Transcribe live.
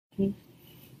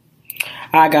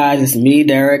Hi guys, it's me,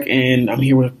 Derek, and I'm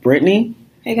here with Brittany.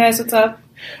 Hey guys, what's up?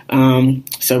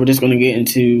 So we're just going to get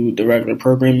into the regular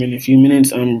program in a few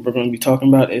minutes. We're going to be talking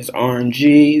about is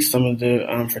RNG, some of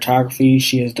the photography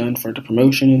she has done for the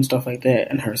promotion and stuff like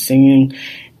that, and her singing,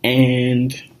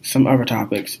 and some other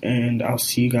topics. And I'll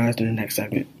see you guys in the next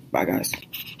segment. Bye, guys.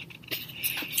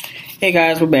 Hey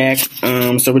guys, we're back.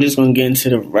 So we're just going to get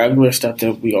into the regular stuff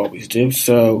that we always do.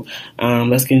 So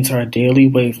let's get into our daily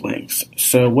wavelengths.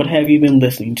 So what have you been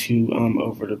listening to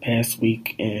over the past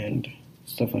week and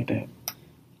stuff like that?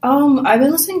 I've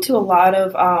been listening to a lot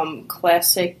of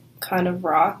classic kind of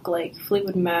rock, like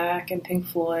Fleetwood Mac and Pink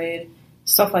Floyd,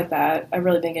 stuff like that. I've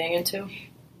really been getting into.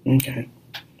 Okay.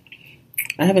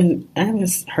 I haven't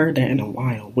heard that in a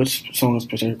while. Which songs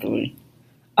particularly?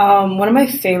 One of my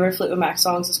favorite Fleetwood Mac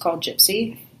songs is called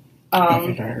Gypsy. I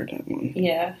think I heard that one.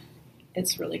 Yeah,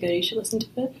 it's really good. You should listen to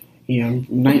it. Yeah,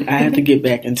 I have to get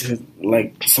back into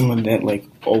like some of that like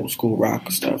old school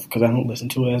rock stuff because I don't listen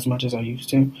to it as much as I used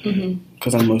to.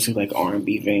 Because I'm mostly like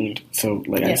R&B veined, so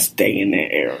like I stay in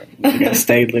that era. Like, I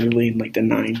stay literally in like the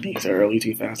 90s or early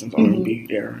 2000s R&B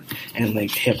era and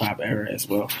like hip hop era as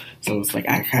well. So it's like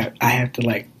I have to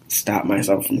like stop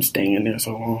myself from staying in there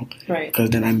so long, right? Because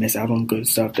then I miss out on good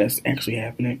stuff that's actually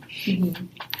happening.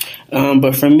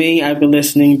 But for me, I've been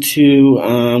listening to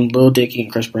Lil Dicky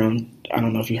and Chris Brown. I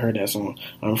don't know if you heard that song,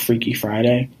 Freaky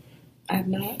Friday. I have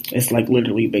not. It's like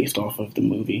literally based off of the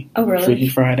movie. Oh, really? Freaky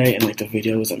Friday, and like the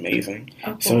video is amazing.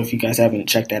 Oh, cool. So if you guys haven't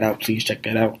checked that out, please check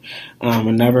that out.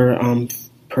 Another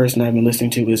person I've been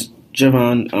listening to is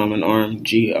Javon, an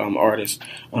R&G artist,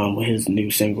 with his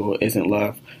new single "Isn't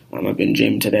Love." I've been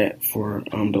jamming to that for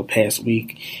the past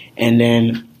week, and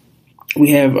then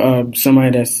we have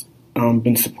somebody that's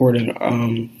been supporting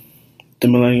the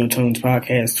Millennial Tones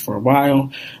podcast for a while.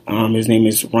 His name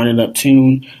is Run It Up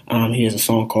Tune. He has a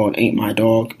song called Ain't My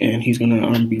Dog, and he's going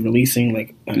to be releasing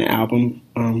like an album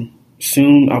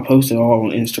soon. I'll post it all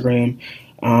on Instagram,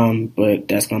 but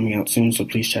that's coming out soon, so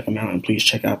please check him out, and please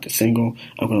check out the single.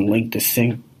 I'm going to link the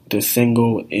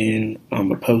single in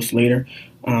a post later.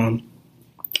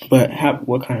 But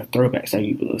what kind of throwbacks have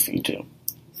you been listening to?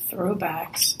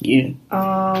 Throwbacks? Yeah.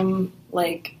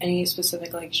 Like any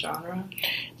specific like genre?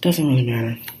 Doesn't really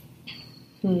matter.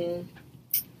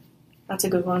 That's a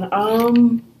good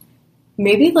one.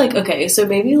 Maybe like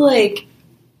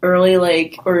early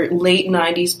like or late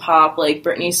 90s pop, like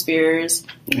Britney Spears.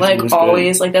 Like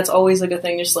always, like that's always like a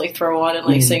thing to just like throw on and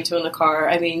like sing to in the car.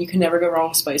 I mean, you can never go wrong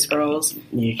with Spice Girls.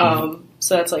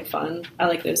 So that's like fun. I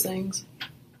like those things.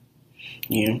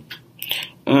 Yeah.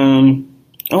 One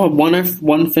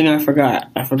thing I forgot.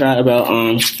 I forgot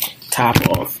about Top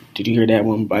Off. Did you hear that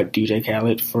one by DJ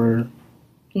Khaled?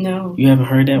 No. You haven't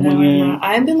heard that one yet? No.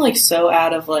 I've been like so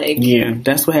out of like... Yeah,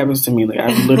 that's what happens to me. Like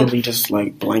I literally just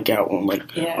like blank out on like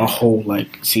a whole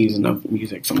like season of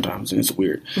music sometimes, and it's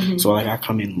weird. So like I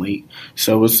come in late.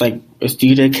 So it's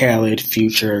DJ Khaled,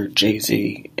 Future,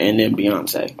 Jay-Z, and then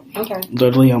Beyonce. Okay.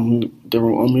 Literally, the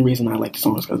only reason I like the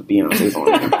song is because Beyonce's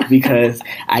on it. Because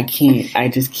I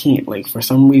just can't. Like for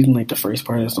some reason, like the first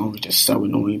part of the song is just so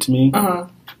annoying to me.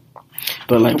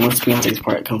 But like once Beyonce's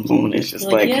part comes on, it's just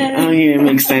like, oh yeah, it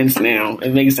makes sense now.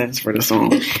 It makes sense for the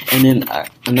song. And then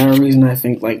another reason I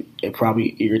think like it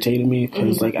probably irritated me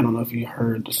because like I don't know if you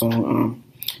heard the song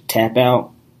 "Tap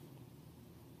Out."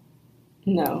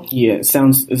 No. Yeah, it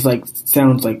sounds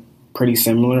like pretty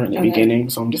similar in the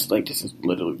beginning. So I'm just like, this is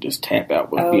literally just "Tap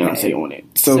Out" with Beyonce on it.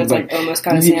 So it's like almost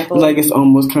kind of sampled. Like it's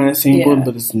almost kind of sampled,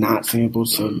 but it's not sampled,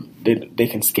 so they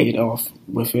can skate off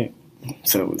with it.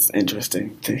 So it's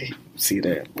interesting to see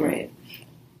that. Right.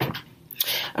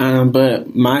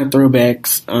 But my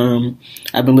throwbacks,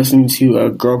 I've been listening to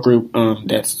a girl group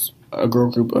that's a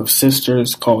girl group of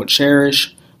sisters called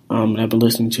Cherish. I've been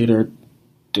listening to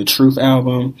the Truth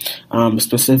album.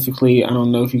 Specifically, I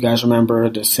don't know if you guys remember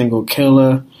the single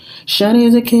Killer.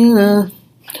 Shawty's a killer,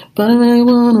 but I really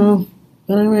want him,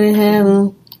 but I really have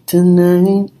him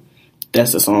tonight.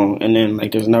 That's the song. And then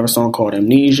like there's another song called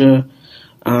Amnesia.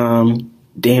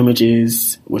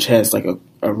 Damages, which has like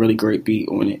a really great beat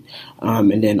on it,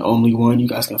 and then Only One. You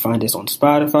guys can find this on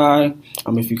Spotify.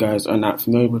 If you guys are not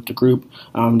familiar with the group,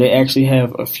 they actually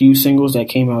have a few singles that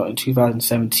came out in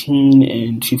 2017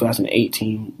 and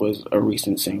 2018 was a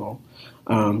recent single.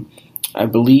 I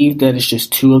believe that it's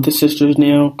just two of the sisters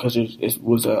now because it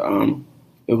was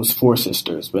four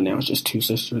sisters, but now it's just two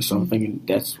sisters. So I'm thinking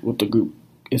that's what the group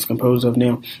is composed of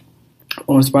now.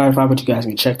 On Spotify, but you guys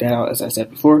can check that out, as I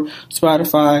said before,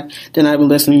 Spotify. Then I've been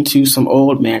listening to some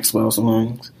old Maxwell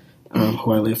songs,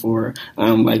 who I live for,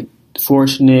 like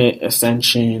Fortunate,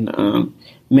 Ascension,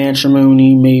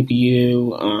 Matrimony, Maybe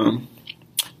You,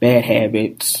 Bad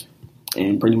Habits,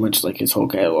 and pretty much like his whole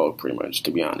catalog, pretty much,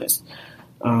 to be honest.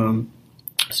 So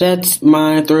that's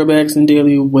my throwbacks and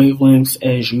daily wavelengths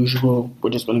as usual.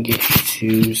 We're just going to get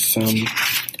to some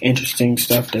interesting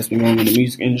stuff that's been going on in the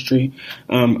music industry.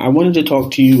 I wanted to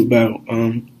talk to you about,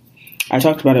 I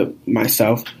talked about it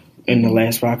myself in the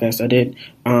last podcast I did,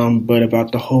 but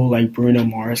about the whole like Bruno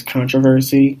Mars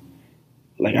controversy.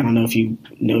 Like, I don't know if you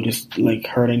noticed, like,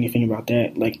 heard anything about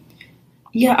that. Like,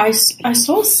 yeah, I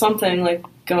saw something like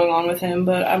going on with him,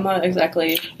 but I'm not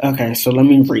exactly. Okay, so let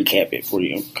me recap it for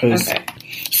you.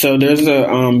 So there's a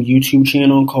YouTube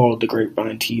channel called The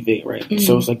Grapevine TV, right? Mm-hmm.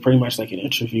 So it's like pretty much like an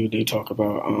interview. They talk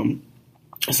about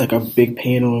it's like a big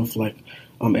panel of like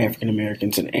African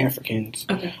Americans and Africans.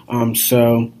 Okay.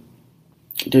 So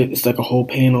it's like a whole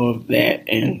panel of that,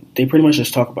 and they pretty much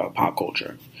just talk about pop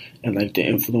culture and like the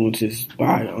influences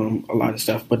by a lot of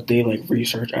stuff, but they like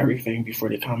research everything before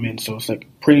they come in. So it's like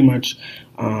pretty much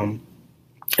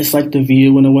it's like The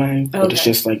View in a way, but it's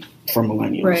just like for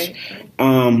millennials. Right.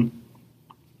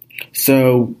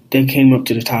 So they came up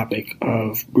to the topic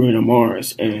of Bruno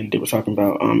Mars, and they were talking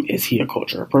about is he a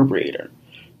culture appropriator?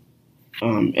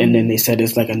 And then they said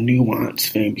it's like a nuanced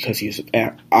thing because he's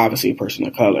obviously a person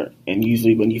of color, and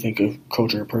usually when you think of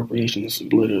culture appropriation, it's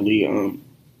literally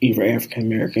either African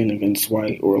American against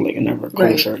white or like another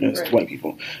culture against white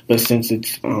people. But since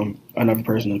it's another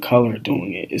person of color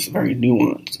doing it, it's very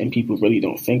nuanced, and people really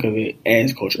don't think of it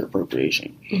as culture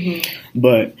appropriation. Mm-hmm.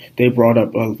 But they brought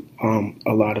up a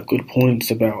lot of good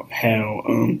points about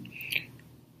how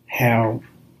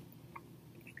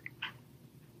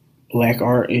black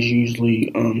art is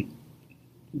usually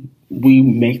we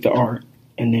make the art,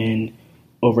 and then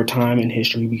over time in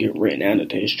history, we get written out of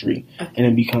the history, and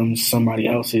it becomes somebody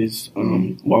else's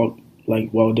well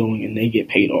doing, and they get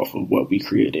paid off of what we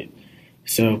created.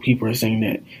 So people are saying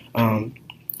that,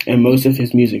 and most of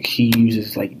his music, he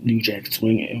uses like New Jack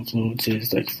Swing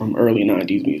influences, like from early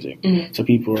 '90s music. Mm-hmm. So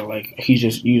people are like, he's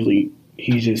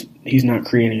not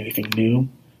creating anything new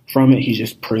from it. He's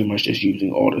just pretty much just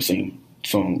using all the same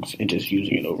songs and just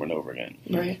using it over and over again.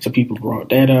 Right. So people brought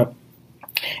that up,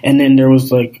 and then there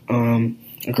was like a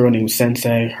girl named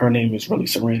Sensei. Her name is really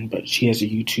Seren, but she has a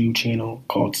YouTube channel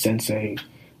called Sensei.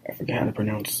 I forget how to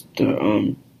pronounce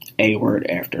the A word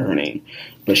after her name,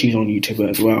 but she's on YouTube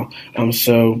as well.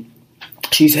 So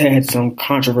she's had some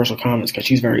controversial comments because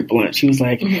she's very blunt. She was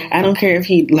like, I don't care if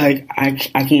he, like,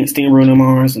 I can't stand Bruno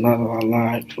Mars, and blah, blah, blah,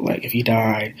 blah. Like, if he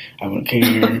died, I wouldn't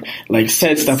care. Like,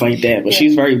 said stuff like that, but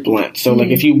she's very blunt. So, like,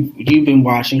 if you've been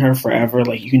watching her forever,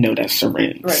 like, you know that's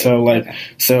Seren. Right. So, like,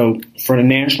 so for the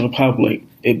national public,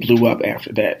 it blew up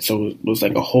after that. So it was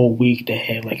like a whole week they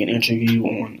had like an interview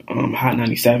on Hot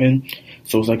 97.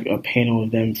 So it was like a panel of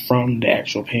them from the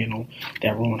actual panel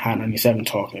that were on Hot 97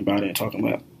 talking about it and talking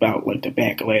about like the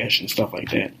backlash and stuff like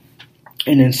that.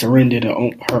 And then Seren did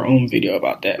her own video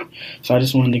about that. So I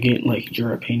just wanted to get like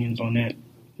your opinions on that.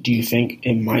 Do you think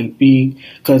it might be?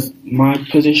 Because my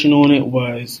position on it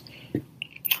was,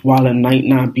 while it might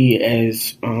not be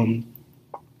as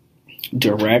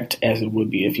direct as it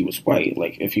would be if he was white,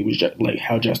 like if he was just, like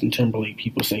how Justin Timberlake,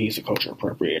 people say he's a culture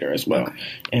appropriator as well,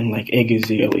 and like Iggy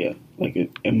Azalea, like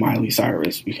and Miley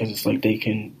Cyrus, because it's like they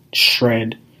can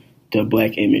shred the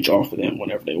black image off of them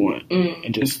whenever they want,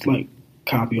 and just like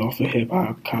copy off of hip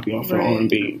hop, copy off of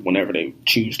R&B whenever they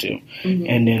choose to,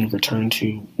 and then return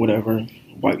to whatever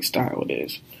white style it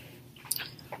is.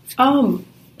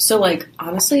 So, like,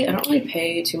 honestly, I don't really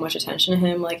pay too much attention to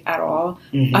him, like, at all.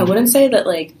 I wouldn't say that,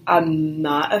 like, I'm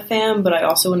not a fan, but I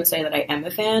also wouldn't say that I am a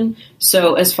fan.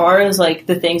 So, as far as, like,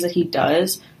 the things that he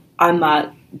does, I'm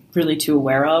not really too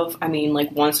aware of. I mean,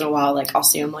 like, once in a while, like, I'll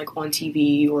see him, like, on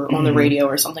TV or on the radio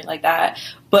or something like that.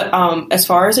 But as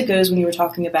far as it goes, when you were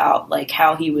talking about, like,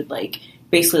 how he would, like,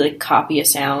 basically, like, copy a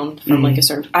sound from, like, a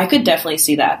certain... I could definitely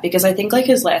see that, because I think, like,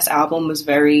 his last album was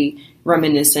very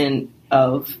reminiscent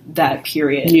of that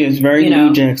period. Yeah, it's very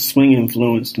New Jack Swing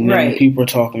influenced. And then people were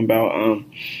talking about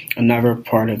another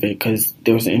part of it, because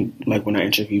there was, like, when I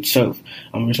interviewed Soph,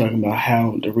 we were talking about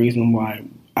how the reason why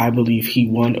I believe he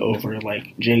won over,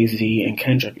 like, Jay-Z and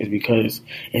Kendrick is because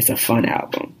it's a fun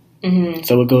album.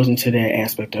 So it goes into that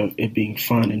aspect of it being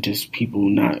fun and just people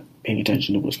not paying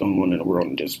attention to what's going on in the world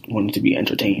and just wanting to be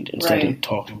entertained instead of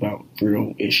talking about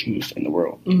real issues in the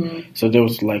world. So there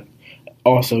was, like,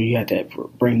 also, you have to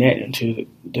bring that into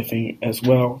the thing as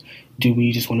well. Do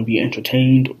we just want to be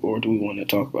entertained, or do we want to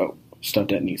talk about stuff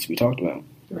that needs to be talked about?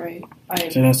 Right.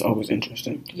 So that's always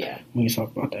interesting. Yeah. When you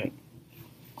talk about that.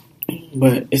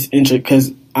 But it's interesting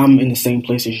because I'm in the same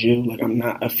place as you. Like, I'm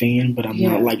not a fan, but I'm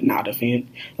not a fan.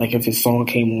 Like, if his song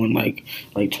came on, like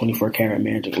 24 Karat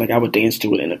Magic, like, I would dance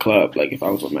to it in a club, like, if I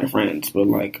was with my friends. But,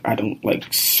 like, I don't,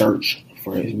 like, search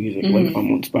for his music, like, if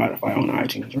I'm on Spotify, on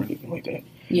iTunes, or anything like that.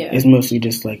 Yeah. It's mostly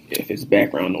just, like, if it's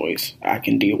background noise, I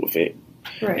can deal with it.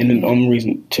 Right. And then the only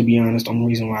reason, to be honest, the only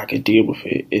reason why I could deal with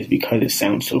it is because it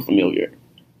sounds so familiar.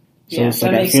 So it's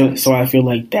like I feel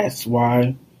like that's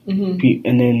why. And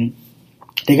then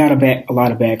they got a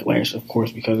lot of backlash, of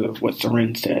course, because of what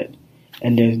Seren said,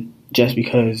 and then just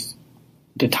because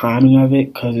the timing of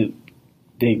it, because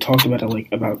they talked about it like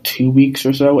about 2 weeks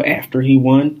or so after he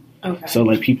won. Okay. So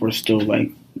like people are still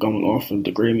like going off of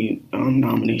the Grammy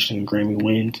nomination and Grammy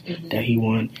wins that he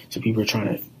won. So people are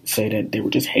trying to say that they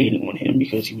were just hating on him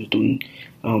because he was doing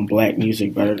black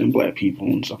music better than black people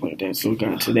and stuff like that. So it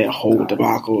got into that whole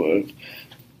debacle of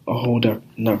a whole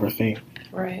another thing.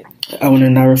 Right. Oh, and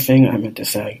another thing I meant to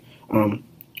say,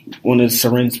 one of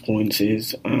Seren's points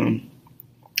is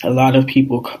a lot of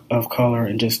people of color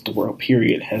and just the world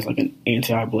period has like an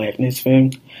anti-blackness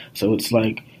thing. So it's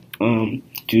like,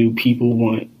 do people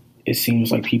want, it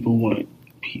seems like people want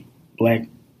black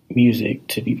music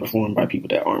to be performed by people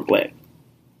that aren't black.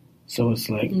 So it's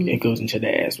like, it goes into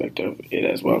that aspect of it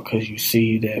as well, because you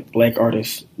see that black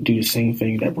artists do the same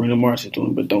thing that Bruno Mars is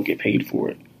doing, but don't get paid for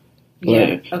it.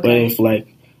 But if like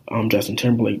Justin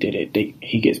Timberlake did it,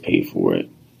 he gets paid for it.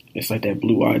 It's like that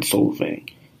blue-eyed soul thing.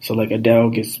 So like Adele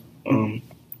gets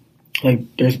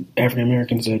like there's African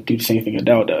Americans that do the same thing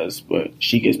Adele does, but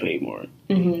she gets paid more.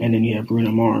 And then you have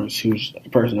Bruno Mars, who's a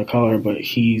person of color, but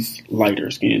he's lighter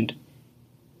skinned.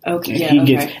 Okay,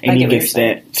 and he gets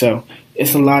that. So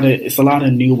it's a lot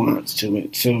of nuance to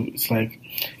it. So it's like,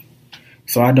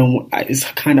 so it's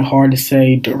kind of hard to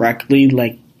say directly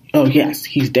like, oh yes,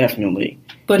 he's definitely.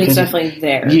 But it's definitely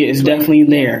there. Yeah, it's definitely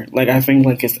there. Like I think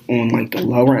like it's on like the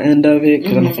lower end of it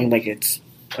because I don't think like it's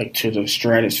like to the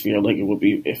stratosphere like it would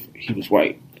be if he was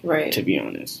white. Right. To be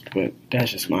honest, but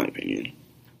that's just my opinion.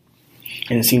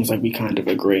 And it seems like we kind of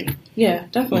agree. Yeah,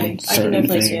 definitely. I can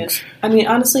definitely see it. I mean,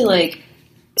 honestly, like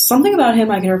something about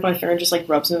him, I can hurt my finger just like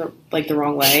rubs him like the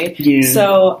wrong way. Yeah.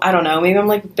 So I don't know. Maybe I'm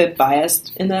like a bit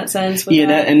biased in that sense. With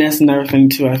that. And that's another thing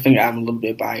too. I think I'm a little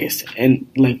bit biased, and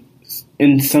like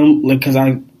in some like because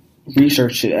I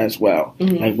researched it as well,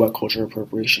 like what cultural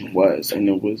appropriation was, and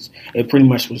it pretty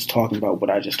much was talking about what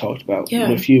I just talked about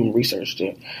with you and researched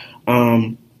it.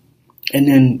 And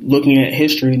then looking at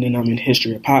history, and then I'm in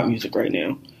history of pop music right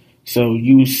now. So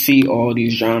you see all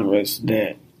these genres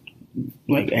that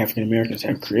like African Americans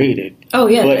have created. Oh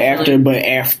yeah. But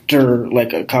after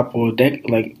like a couple of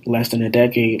like less than a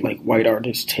decade, like white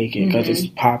artists take it because it's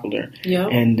popular,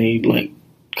 and they like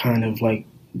kind of like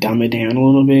dumb it down a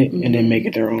little bit and then make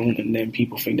it their own, and then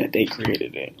people think that they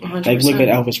created it. 100%. Like look at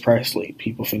Elvis Presley.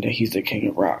 People think that he's the king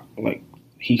of rock. Like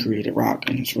he created rock,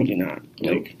 and it's really not.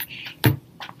 Like,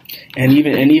 and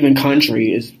even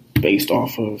country is based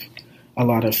off of a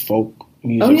lot of folk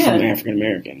music from African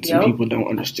Americans, and people don't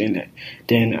understand that.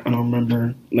 Then I don't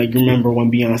remember, like remember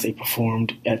when Beyonce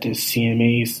performed at the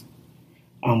CMAs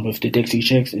with the Dixie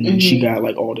Chicks, and then she got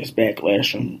like all this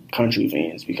backlash from country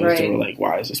fans because they were like,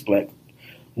 "Why is this black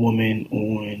woman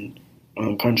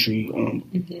on country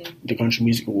the Country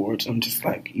Music Awards?" I'm just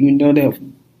like, you know that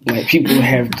like people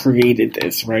have created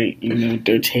this, right? You know,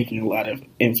 they're taking a lot of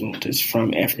influences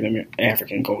from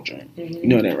African culture. You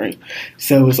know that, right?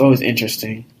 So it's always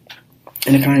interesting.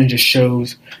 And it kind of just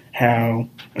shows how,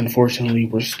 unfortunately,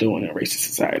 we're still in a racist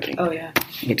society. Oh, yeah.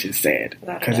 Which is sad,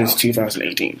 because it's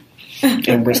 2018.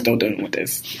 And we're still dealing with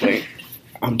this. Like,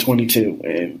 I'm 22,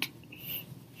 and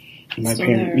my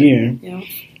parents... Yeah.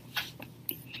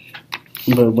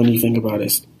 But when you think about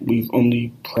it, we've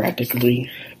only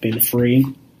practically been free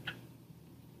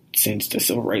since the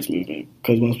Civil Rights Movement.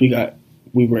 Because once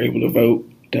we were able to vote,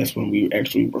 that's when we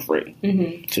actually were free,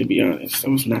 to be honest.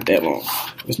 So it's not that long.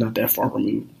 It's not that far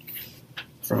removed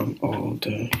from all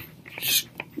the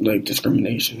like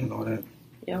discrimination and all that.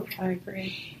 Yep, I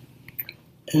agree.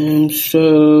 And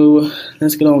so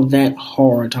let's get off that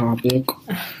hard topic.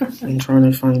 I'm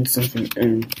trying to find something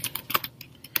in.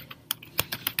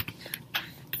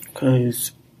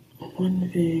 Because one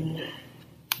thing...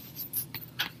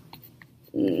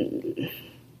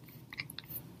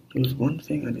 There's one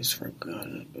thing I just forgot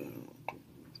about.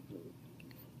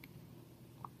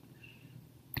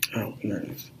 Oh, here it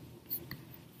is.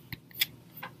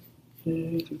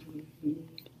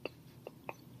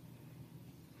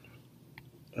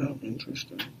 Oh,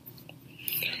 interesting.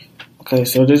 Okay,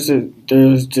 so there's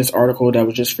this article that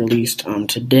was just released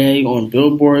today on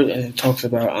Billboard, and it talks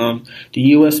about the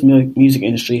U.S. music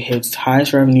industry hits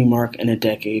highest revenue mark in a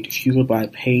decade, fueled by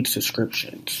paid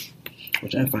subscriptions,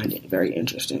 which I find it very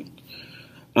interesting.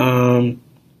 So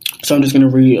I'm just going to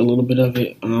read a little bit of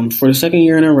it. For the second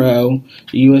year in a row,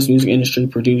 the U.S. music industry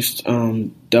produced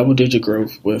double-digit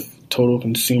growth, with total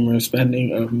consumer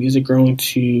spending of music growing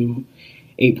to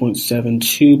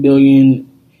 $8.72 billion,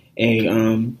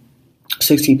 a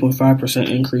 16.5%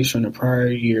 increase from the prior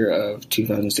year of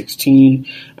 2016,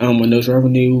 when those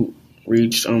revenue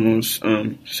reached almost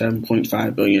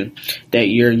 $7.5 billion. That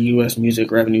year, U.S. music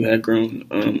revenue had grown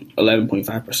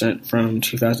 11.5% from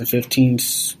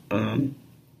 2015's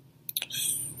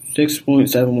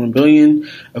 $6.71 billion,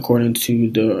 according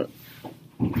to the,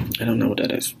 I don't know what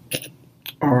that is,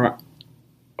 RIAA.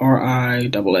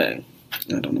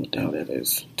 I don't know what the hell that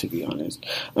is, to be honest.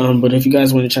 But if you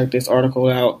guys want to check this article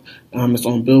out, it's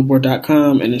on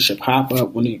Billboard.com, and it should pop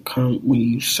up when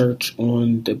you search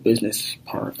on the business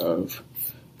part of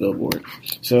Billboard.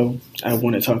 So I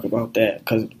want to talk about that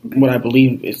because what I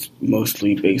believe is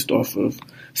mostly based off of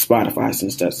Spotify,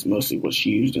 since that's mostly what's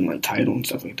used in like Tidal and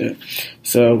stuff like that.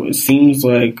 So it seems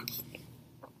like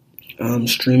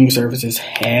streaming services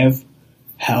have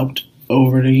helped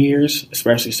over the years,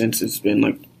 especially since it's been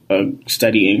like a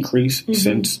steady increase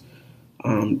since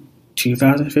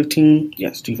 2015.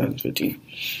 Yes, 2015.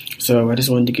 So I just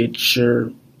wanted to get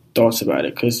your thoughts about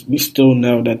it, because we still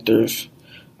know that there's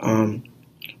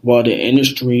while the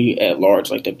industry at large,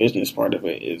 like the business part of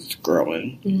it, is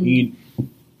growing,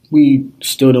 we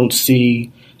still don't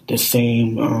see the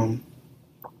same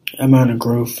amount of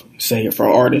growth, say, for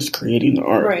artists creating the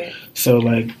art. Right. So,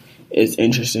 like, it's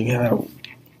interesting how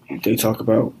they talk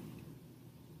about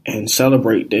and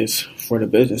celebrate this for the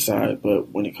business side, but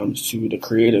when it comes to the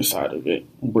creative side of it,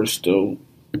 we're still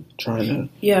trying to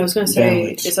I was going to say,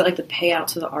 balance. is that like the payout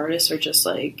to the artist, or just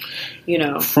like, you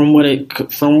know? From what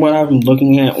I'm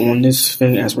looking at on this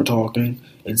thing as we're talking,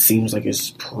 it seems like it's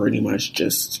pretty much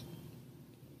just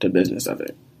the business of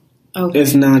it. Okay.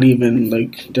 It's not even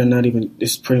like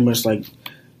it's pretty much like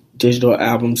digital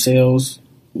album sales,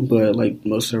 but like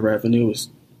most of the revenue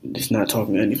is it's not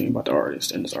talking anything about the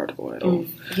artist in this article at all.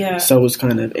 Yeah. So it's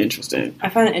kind of interesting. I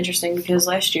find it interesting because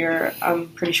last year, I'm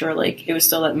pretty sure like it was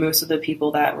still that most of the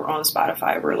people that were on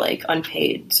Spotify were like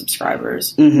unpaid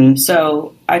subscribers.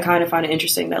 So I kind of find it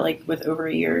interesting that like with over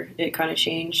a year, it kind of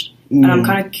changed. And I'm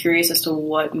kind of curious as to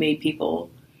what made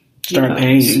people start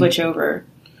paying, switch over.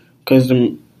 Because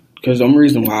the only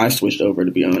reason why I switched over,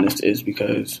 to be honest, is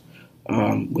because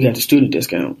we had the student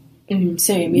discount.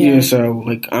 Same, yeah. So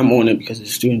like I'm on it because of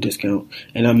the student discount,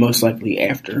 and I'm most likely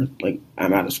after like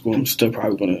I'm out of school, I'm still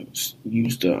probably gonna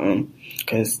use the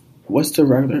because what's the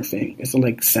regular thing? Is it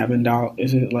like $7?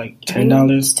 Is it like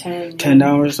 $10?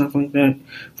 $10 or something like that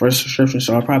for a subscription.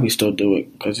 So I'll probably still do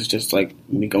it because it's just like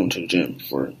me going to the gym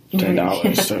for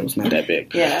 $10, so it's not that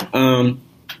big. Yeah.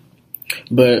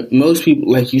 But most people,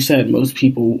 like you said, most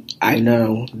people I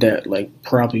know that like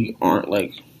probably aren't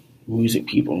like music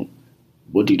people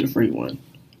will do the free one.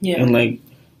 Yeah. And like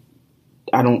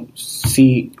I don't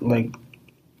see, like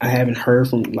I haven't heard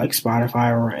from like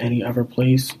Spotify or any other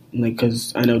place, like,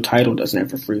 because I know Tidal doesn't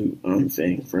have a free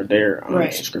thing for their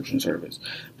subscription service,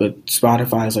 but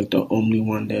Spotify is like the only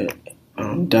one that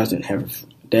doesn't have,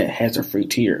 that has a free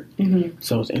tier.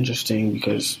 So it's interesting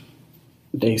because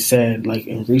they said, like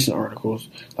in recent articles,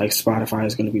 like Spotify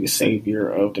is going to be the savior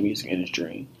of the music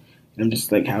industry. And I'm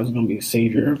just like, how's it going to be the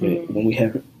savior of it when we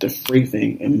have the free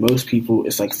thing? And most people,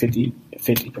 it's like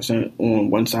 50% on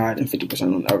one side and 50%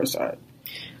 on the other side.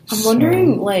 I'm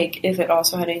wondering, like, if it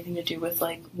also had anything to do with,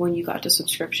 like, when you got the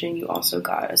subscription, you also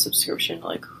got a subscription,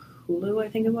 like, Hulu, I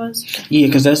think it was? Yeah,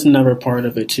 because that's another part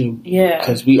of it, too. Yeah.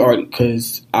 Because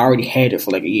I already had it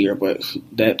for, like, a year, but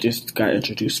that just got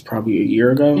introduced probably a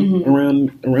year ago,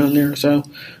 around there or so.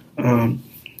 And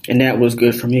that was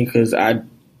good for me because I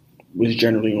was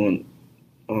generally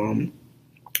on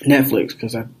Netflix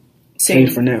because I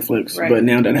paid for Netflix. Right. But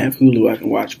now that I have Hulu, I can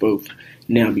watch both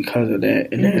now because of that.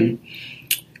 And then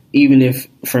even if,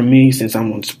 for me, since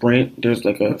I'm on Sprint, there's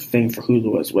like a thing for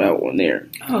Hulu as well on there.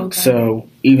 Oh, okay. So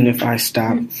even if I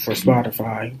stop for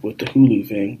Spotify with the Hulu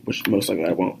thing, which most likely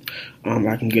I won't,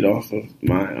 I can get off of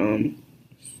my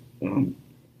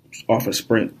off of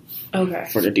Sprint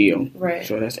for the deal. Right.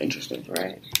 So that's interesting.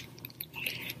 Right.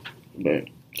 But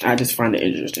I just find it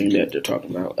interesting that they're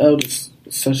talking about, this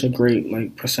is such a great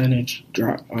like percentage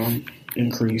drop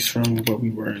increase from what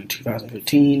we were in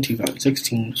 2015,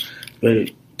 2016, but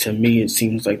to me, it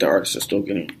seems like the artists are still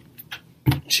getting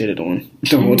shitted on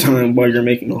the whole time while you're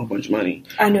making a whole bunch of money.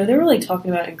 I know they were like talking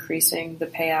about increasing the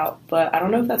payout, but I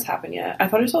don't know if that's happened yet. I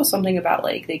thought I saw something about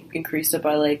like they increased it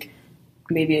by like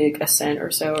maybe like a cent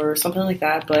or so or something like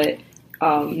that, but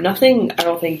nothing I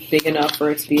don't think big enough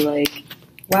for it to be like,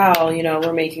 wow, you know,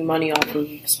 we're making money off of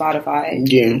Spotify.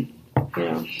 Yeah. You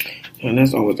know. And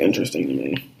that's always interesting to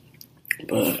me.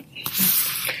 But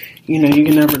you know, you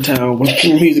can never tell what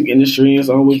the music industry is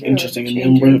always interesting.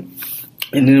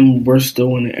 And then we're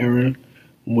still in an era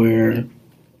where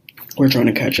we're trying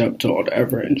to catch up to all the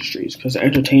other industries. Because the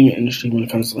entertainment industry, when it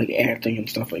comes to like acting and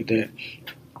stuff like that,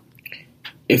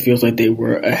 it feels like they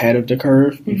were ahead of the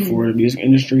curve before the music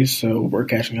industry. So we're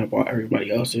catching up while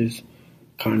everybody else is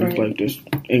kind of like just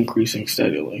increasing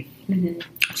steadily.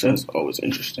 So that's always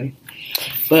interesting.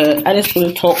 But I just want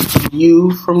to talk to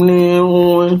you from now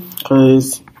on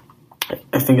because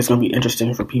I think it's going to be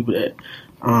interesting for people that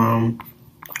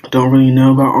don't really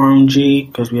know about RMG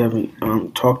because we haven't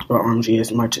talked about RMG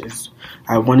as much as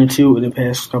I wanted to in the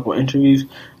past couple interviews.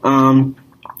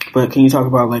 But can you talk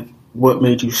about like what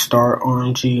made you start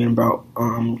RMG and about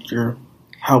your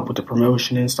help with the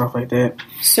promotion and stuff like that?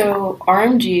 So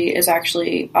RMG is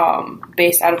actually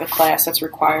based out of a class that's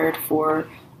required for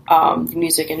the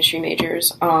music industry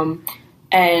majors.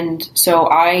 And so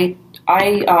I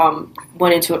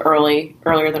went into it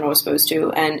earlier than I was supposed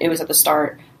to, and it was at the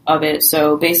start of it.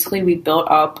 So basically we built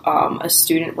up a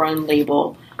student-run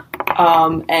label,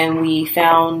 and we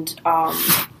found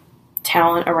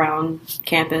talent around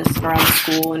campus, around the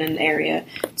school, and in the area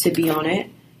to be on it.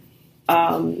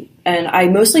 And I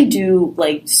mostly do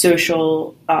like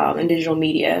social and digital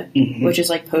media, which is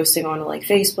like posting on like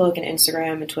Facebook and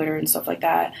Instagram and Twitter and stuff like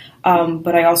that.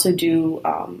 But I also do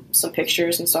some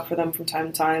pictures and stuff for them from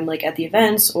time to time, like at the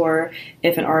events, or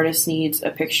if an artist needs a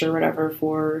picture or whatever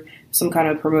for some kind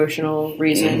of promotional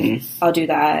reason, I'll do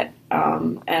that.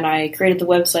 And I created the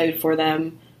website for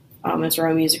them. It's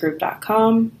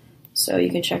romemusicgroup.com, so you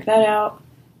can check that out.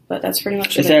 But that's pretty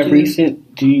much it. Is that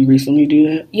recent? Do you recently do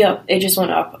that? Yep, it just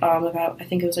went up about, I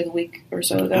think it was like a week or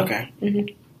so ago.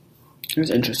 Okay. That's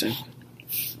interesting.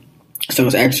 So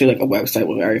it's actually like a website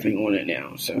with everything on it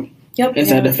now. So yep.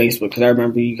 Instead of Facebook, because I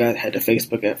remember you guys had the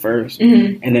Facebook at first,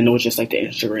 and then it was just like the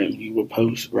Instagram. You would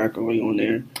post regularly on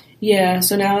there. Yeah,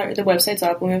 so now the website's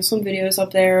up. We have some videos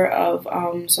up there of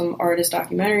some artist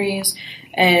documentaries,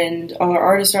 and all our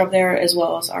artists are up there, as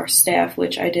well as our staff,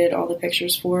 which I did all the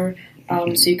pictures for.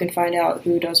 So you can find out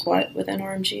who does what within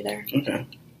RMG there. Okay.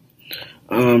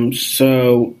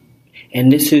 So, and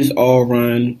this is all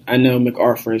run, I know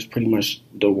MacArthur is pretty much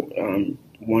the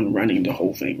one running the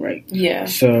whole thing, right? Yeah.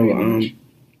 So,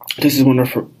 this is one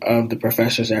of the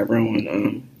professors at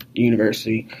Rowan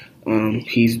University.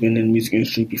 He's been in the music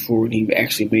industry before, and he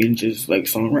actually manages like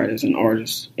songwriters and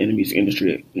artists in the music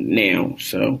industry now.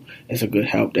 So it's a good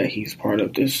help that he's part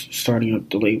of this, starting up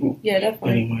the label. Yeah,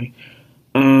 definitely. Anyway.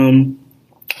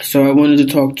 So I wanted to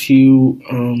talk to you,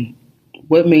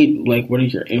 what are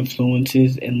your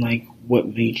influences and like what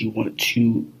made you want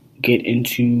to get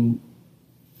into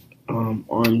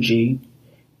RMG,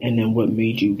 and then what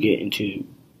made you get into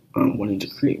wanting to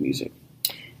create music?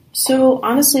 So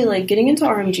honestly, like getting into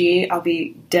RMG, I'll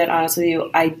be dead honest with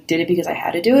you, I did it because I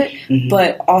had to do it,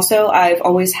 but also I've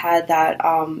always had that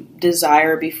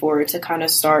desire before to kind of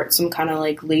start some kind of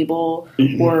like label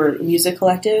or music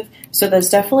collective. So that's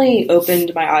definitely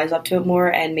opened my eyes up to it more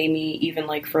and made me even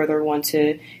like further want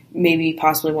to maybe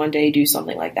possibly one day do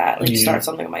something like that, like start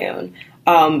something of my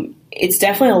own. It's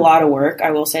definitely a lot of work,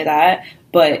 I will say that.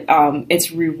 But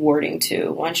it's rewarding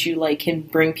too. Once you like can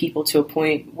bring people to a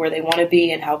point where they want to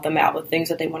be and help them out with things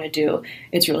that they want to do,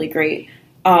 it's really great.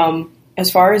 As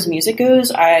far as music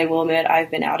goes, I will admit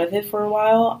I've been out of it for a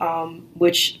while,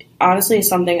 which honestly is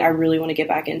something I really want to get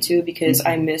back into because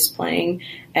I miss playing,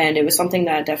 and it was something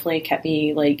that definitely kept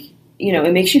me like, you know,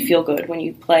 it makes you feel good when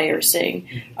you play or sing.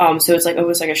 So it's like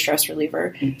almost like a stress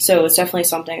reliever. So it's definitely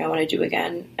something I want to do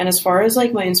again. And as far as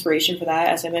like my inspiration for that,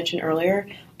 as I mentioned earlier,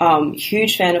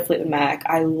 huge fan of Fleetwood Mac.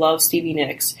 I love Stevie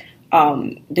Nicks.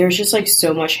 There's just like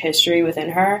so much history within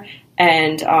her,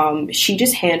 and she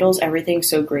just handles everything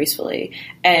so gracefully,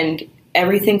 and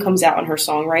everything comes out in her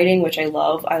songwriting, which I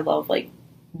love. I love like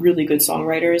really good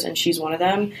songwriters, and she's one of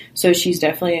them. So she's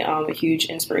definitely a huge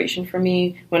inspiration for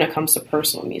me when it comes to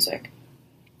personal music.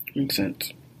 Makes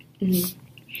sense.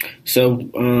 So,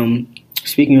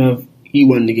 speaking of you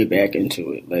wanting to get back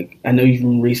into it, like I know you've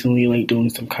been recently like doing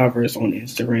some covers on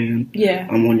Instagram. Yeah.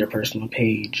 On your personal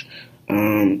page.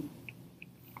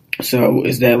 So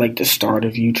is that like the start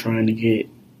of you trying to get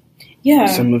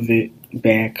some of it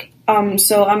back?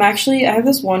 So I have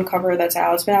this one cover that's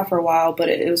out. It's been out for a while, but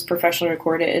it was professionally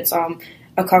recorded. It's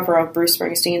a cover of Bruce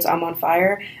Springsteen's "I'm on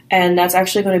Fire," and that's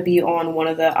actually going to be on one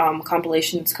of the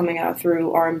compilations coming out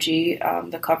through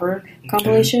RMG, the cover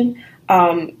compilation.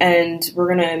 And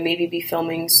we're going to maybe be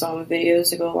filming some videos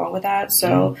to go along with that.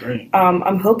 So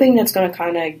I'm hoping that's going to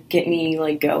kind of get me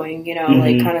like going,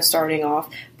 like kind of starting off.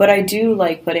 But I do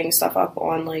like putting stuff up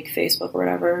on like Facebook or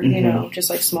whatever, just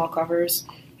like small covers.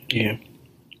 Yeah.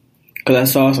 Because I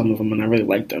saw some of them and I really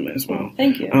liked them as well.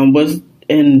 Thank you. Was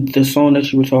in the song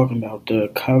that you were talking about,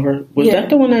 the cover, was that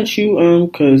the one that you,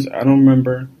 because I don't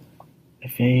remember, I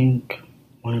think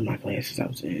one of my classes I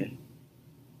was in,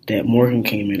 that Morgan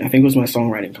came in. I think it was my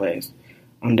songwriting class.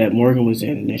 That Morgan was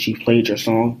in, and then she played your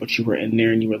song, but you were in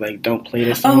there and you were like, "Don't play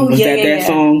this song." Was that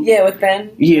song? Yeah, with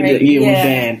Ben. Yeah, right?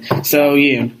 With Ben. So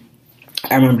yeah,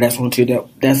 I remember that song too.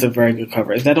 That's a very good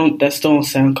cover. Is that on? That's still on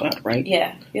SoundCloud, right?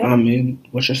 Yeah. Yep. And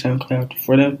what's your SoundCloud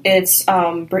for them? It's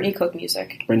Brittany Cook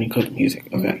Music. Brittany Cook Music.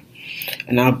 Okay.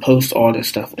 And I'll post all this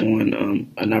stuff on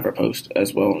another post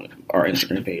as well on our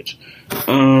Instagram page.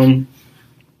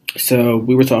 So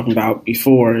we were talking about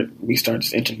before we started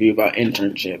this interview about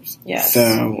internships. Yes.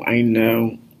 So I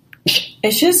know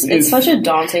it's such a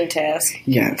daunting task.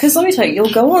 Yes. Because let me tell you,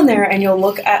 you'll go on there and you'll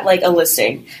look at like a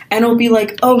listing and it'll be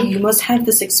like, oh, you must have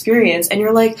this experience. And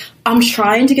you're like, I'm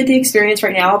trying to get the experience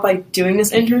right now by doing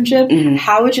this internship. Mm-hmm.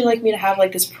 How would you like me to have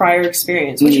like this prior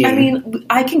experience? Which I mean,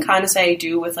 I can kind of say I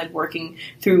do with like working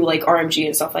through like RMG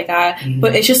and stuff like that. Mm-hmm.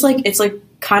 But it's just like, it's like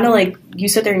kind of like you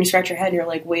sit there and you scratch your head and you're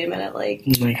like, wait a minute, like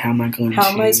how am I going how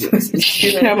am I supposed to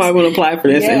do this? How am I going to apply for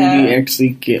this and you actually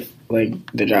get like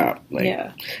the job?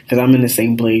 Like, because I'm in the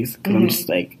same place. Because I'm just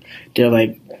like, they're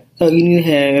like, oh, you need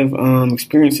to have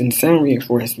experience in sound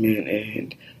reinforcement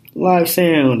and live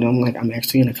sound. And I'm like, I'm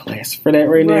actually in a class for that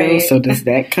right now. So does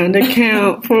that kind of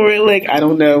count for it? Like, I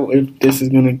don't know if this is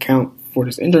going to count for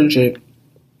this internship.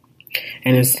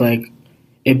 And it's like,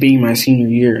 it being my senior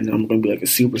year and I'm going to be like a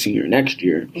super senior next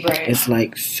year. Right. It's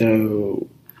like, so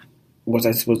was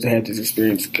I supposed to have this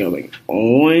experience going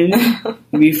on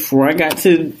before I got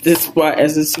to this spot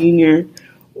as a senior?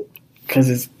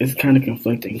 Because it's kind of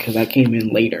conflicting because I came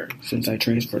in later since I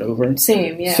transferred over.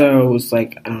 Same, yeah. So it's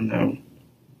like, I don't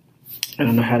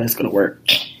know how that's going to work.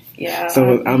 Yeah,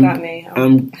 so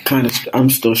I'm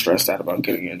still stressed out about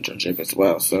getting an internship as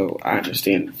well. So I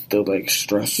understand the like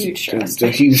stress,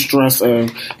 the huge stress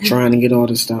of trying to get all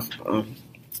this stuff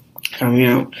coming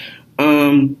out.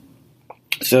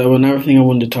 So another thing I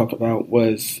wanted to talk about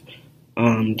was,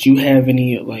 do you have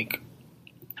any like?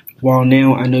 While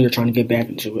now I know you're trying to get back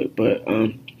into it, but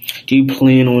do you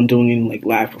plan on doing any like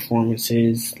live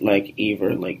performances, like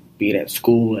either like be it at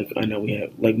school? Like I know we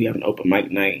have an open mic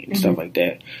night and stuff like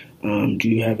that. Do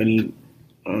you have any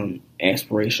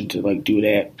aspiration to like do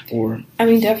that? Or I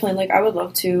mean, definitely. Like I would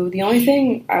love to. The only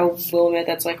thing I will admit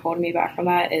that's like holding me back from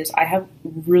that is I have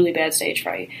really bad stage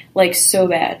fright, like so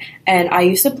bad. And I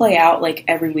used to play out like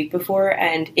every week before,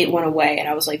 and it went away, and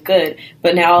I was like good.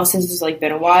 But now since it's like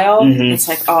been a while, it's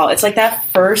like it's like that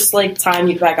first like time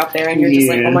you get back up there, and you're just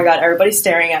like, oh my god, everybody's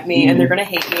staring at me, and they're gonna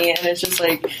hate me, and it's just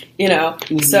like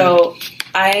So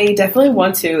I definitely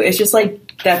want to. It's just like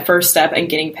that first step and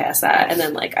getting past that, and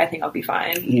then like I think I'll be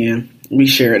fine. Yeah, we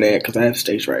share that because I have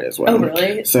stage fright as well. Oh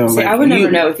really? So see, like, I would never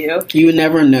know with you. You would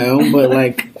never know, but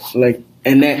like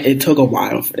and that it took a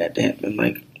while for that to happen.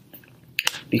 Like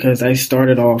because I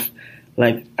started off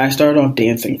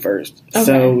dancing first. Okay.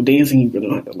 So dancing, you really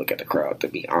don't have to look at the crowd, to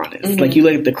be honest. Like you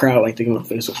let the crowd like to go on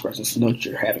facial expressions to know that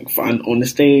you're having fun on the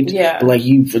stage. Yeah. But like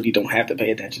you really don't have to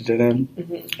pay attention to them.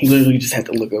 You literally just have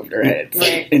to look over their heads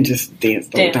and just dance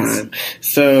the whole time.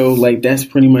 So like that's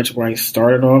pretty much where I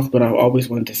started off, but I always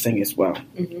wanted to sing as well.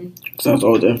 So I was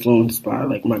always influenced by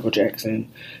like Michael Jackson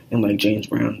and like James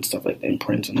Brown and stuff like that, and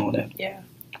Prince and all that. Yeah.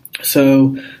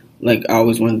 So like I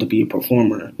always wanted to be a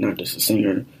performer, not just a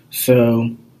singer.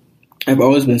 So I've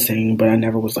always been singing, but I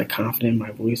never was like confident in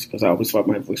my voice because I always thought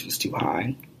my voice was too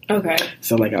high. Okay.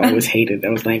 So like I always hated it. I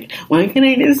was like, why can't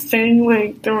I just sing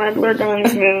like the regular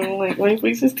guys now? Like my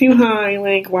voice is too high.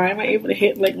 Like why am I able to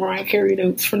hit like Mariah Carey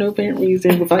notes for no apparent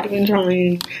reason without even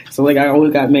trying? So like I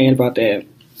always got mad about that.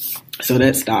 So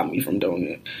that stopped me from doing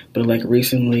it. But like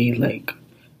recently, like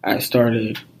I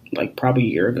started like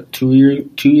probably 2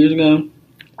 years ago.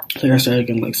 Like I started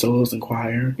getting like solos in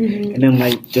choir, and then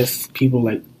like just people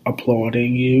like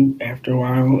applauding you after a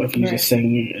while if you just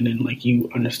sing, and then like you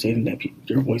understanding that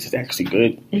your voice is actually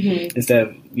good instead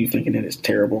of you thinking that it's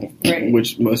terrible,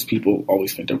 which most people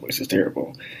always think their voice is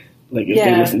terrible. Like, if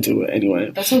they listen to it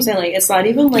anyway. That's what I'm saying. Like, it's not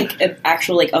even, like,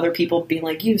 actual, like, other people being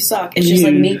like, you suck. It's just,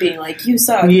 like, me being like, you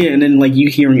suck. Yeah, and then, like, you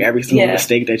hearing every single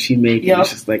mistake that you make, and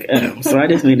it's just like, oh, so I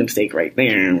just made a mistake right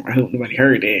there. I hope nobody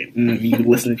heard it. And then you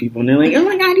listen to people, and they're like, oh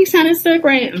my god, you sounded so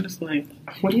great. I'm just like,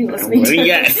 what are you listening to?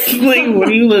 Yes. Like, what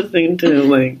are you listening to?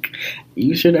 Like,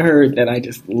 you should have heard that I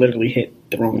just literally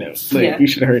hit the wrong note. Like, you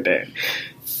should have heard that.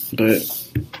 But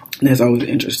that's always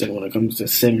interesting when it comes to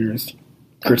singers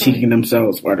critiquing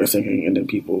themselves while they're singing, and then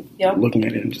people looking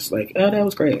at it and just like, oh, that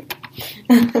was great.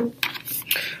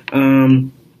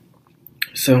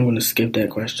 So I'm going to skip that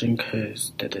question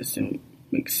because that doesn't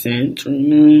make sense right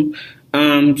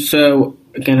now. So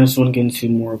again, I just want to get into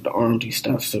more of the R&B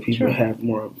stuff so people have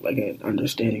more of like an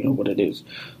understanding of what it is.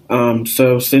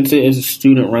 So since it is a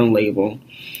student-run label,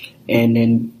 and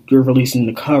then you're releasing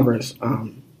the covers,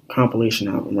 compilation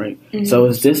album, right? Mm-hmm. So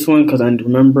is this one, because I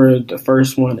remember the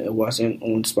first one, it wasn't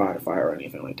on Spotify or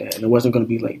anything like that, and it wasn't going to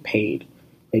be like paid.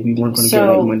 Like, we weren't going to get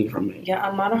like money from it. Yeah,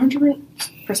 I'm not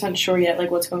 100% sure yet,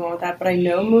 like what's going on with that, but I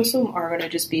know most of them are going to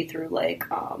just be through like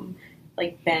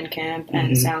Bandcamp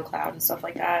and SoundCloud and stuff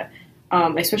like that.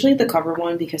 Especially the cover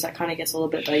one, because that kind of gets a little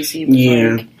bit dicey with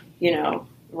like, you know,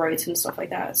 rights and stuff like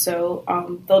that. So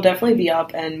they'll definitely be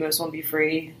up, and most will be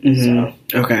free. So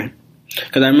okay.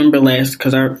 Because I remember I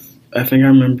think I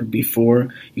remember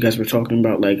before you guys were talking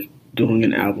about like doing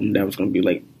an album that was going to be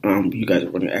like you guys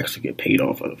were going to actually get paid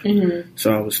off of. Mm-hmm.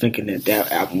 So I was thinking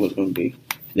that album was going to be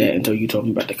that until you told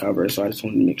me about the cover. So I just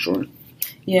wanted to make sure.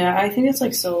 Yeah, I think it's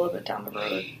like still a little bit down the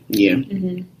road. Yeah,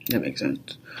 that makes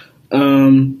sense.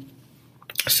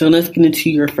 So let's get into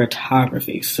your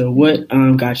photography. So what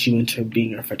got you into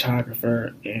being a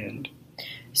photographer? And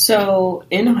so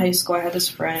in high school, I had this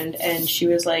friend, and she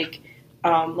was like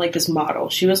this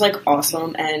model. She was like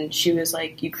awesome, and she was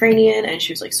like Ukrainian, and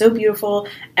she was like so beautiful,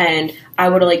 and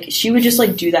she would just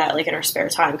like do that like in her spare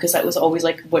time, because that was always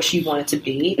like what she wanted to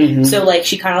be. So like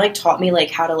she kind of like taught me like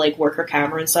how to like work her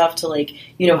camera and stuff to like,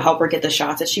 you know, help her get the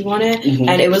shots that she wanted.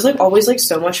 And it was like always like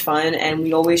so much fun, and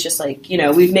we always just like, you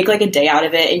know, we'd make like a day out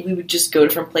of it, and we would just go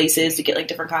different places to get like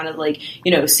different kind of like,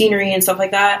 you know, scenery and stuff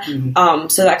like that.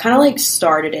 So that kind of like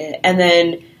started it. And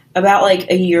then about like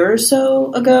a year or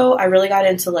so ago, I really got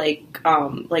into like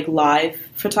live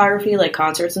photography, like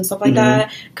concerts and stuff like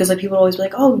that. Because like people would always be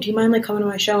like, "Oh, do you mind like coming to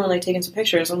my show and like taking some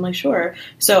pictures?" I'm like, "Sure."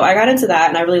 So I got into that,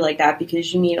 and I really like that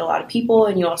because you meet a lot of people,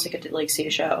 and you also get to like see a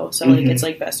show. So like it's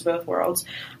like best of both worlds.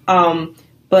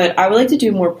 But I would like to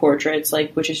do more portraits,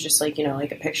 like, which is just like, you know,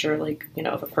 like a picture, like, you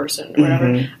know, of a person or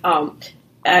whatever.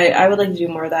 I would like to do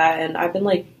more of that, and I've been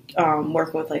like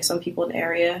working with like some people in the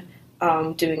area.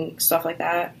 Doing stuff like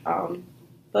that.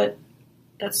 But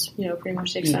that's, you know, pretty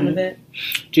much the extent of it.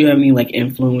 Do you have any, like,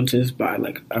 influences by,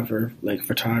 like, other, like,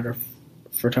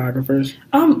 photographers?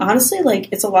 Honestly,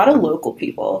 like, it's a lot of local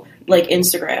people, like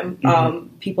Instagram,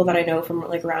 people that I know from,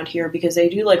 like, around here, because they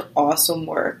do, like, awesome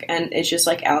work, and it's just,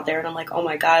 like, out there, and I'm like, oh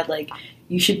my god, like,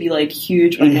 you should be, like,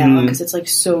 huge by now, because it's, like,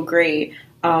 so great.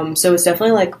 So it's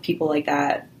definitely, like, people like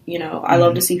that, you know. I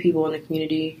love to see people in the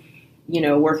community, you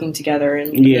know, working together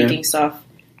and making stuff.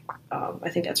 I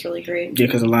think that's really great. Yeah,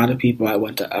 because a lot of people I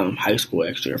went to high school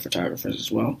actually are photographers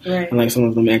as well. Right. And like some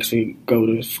of them actually go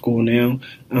to school now.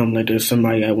 Like there's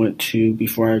somebody I went to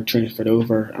before I transferred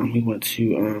over. He went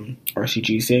to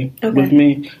RCGC with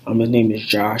me. His name is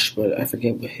Josh, but I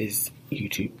forget what his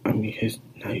his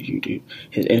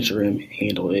Instagram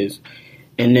handle is.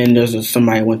 And then there's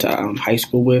somebody I went to high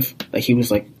school with. Like he was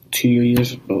like 2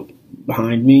 years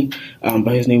behind me,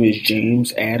 but his name is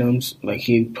James Adams. Like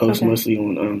he posts mostly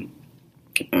on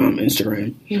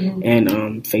Instagram and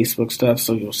Facebook stuff,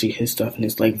 so you'll see his stuff, and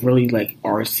it's like really like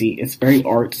artsy. It's very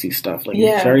artsy stuff. Like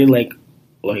it's very like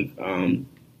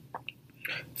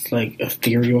it's like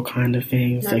ethereal kind of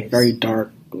thing. It's like very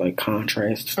dark, like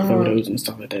contrast photos and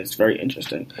stuff like that. It's very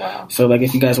interesting. Wow. So like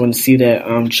if you guys want to see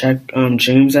that, check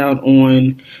James out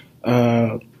on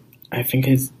I think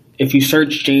if you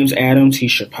search James Adams, he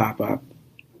should pop up,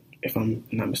 if I'm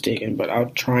not mistaken. But I'll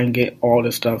try and get all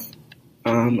this stuff,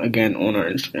 again, on our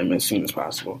Instagram as soon as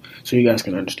possible, so you guys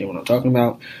can understand what I'm talking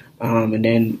about. And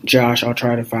then Josh, I'll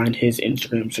try to find his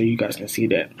Instagram so you guys can see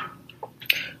that.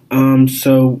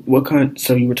 So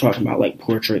you were talking about like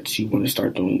portraits you want to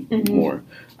start doing more.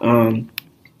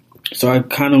 So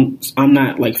I'm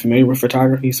not like familiar with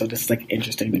photography, so this is like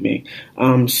interesting to me.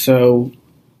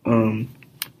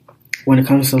 When it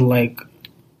comes to like,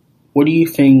 what do you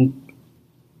think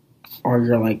are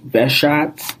your like best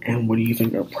shots, and what do you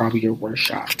think are probably your worst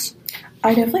shots?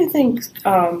 I definitely think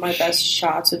my best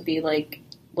shots would be like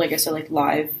I said, like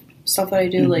live stuff that I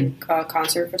do, like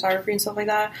concert photography and stuff like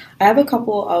that. I have a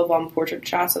couple of portrait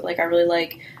shots that like I really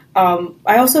like.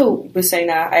 I also was saying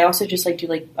that I also just like do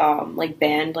like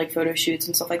band like photo shoots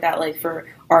and stuff like that, like for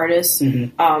artists.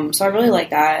 So I really like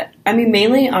that. I mean,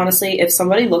 mainly, honestly, if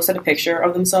somebody looks at a picture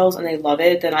of themselves and they love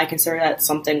it, then I consider that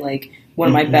something like one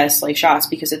of my best like shots,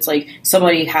 because it's like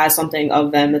somebody has something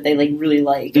of them that they like really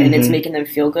like, and it's making them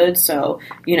feel good. So,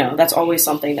 you know, that's always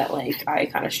something that like I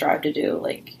kind of strive to do,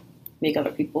 like make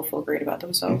other people feel great about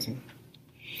themselves.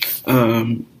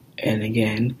 And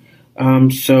again,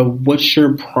 so what's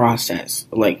your process?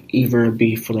 Like, either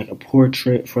be for like a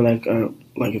portrait, for like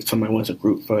if somebody wants a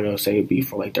group photo, say it'd be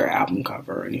for like their album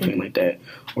cover or anything like that,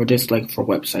 or just like for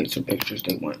websites or pictures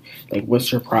they want. Like,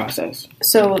 what's your process?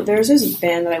 So there's this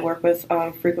band that I work with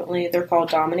frequently. They're called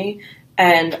Domini,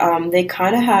 and they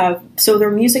kind of have, so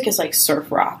their music is like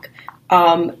surf rock.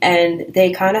 And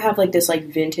they kind of have like this like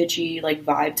vintagey like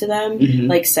vibe to them,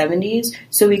 like 70s.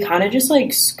 So we kind of just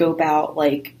like scope out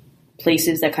like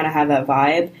places that kind of have that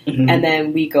vibe, and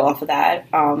then we go off of that.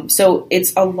 So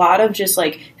it's a lot of just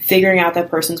like figuring out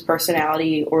that person's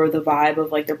personality or the vibe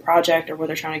of like their project or what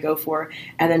they're trying to go for,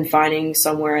 and then finding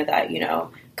somewhere that, you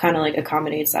know, kind of like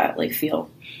accommodates that like feel.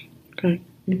 Okay,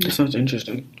 that sounds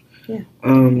interesting. Yeah.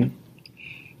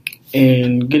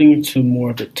 And getting into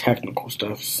more of the technical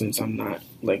stuff, since I'm not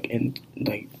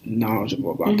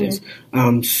knowledgeable about this.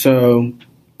 So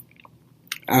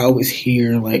I always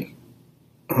hear like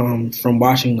from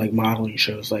watching like modeling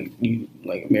shows, like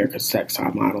America's Next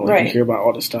Top Model, and you hear about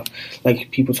all this stuff.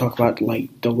 Like, people talk about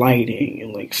like the lighting,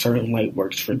 and like certain light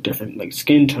works for different like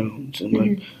skin tones, and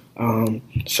like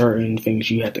certain things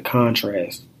you have to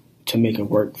contrast to make it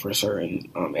work for certain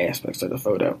aspects of the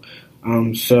photo.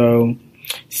 So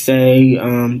say,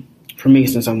 for me,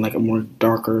 since I'm like a more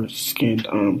darker skinned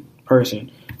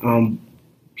person,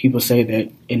 people say that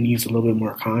it needs a little bit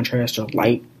more contrast or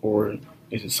light, or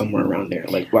is it somewhere around there?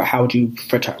 Like, how would you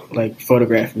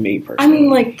photograph me personally? I mean,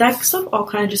 like, that stuff all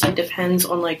kind of just like depends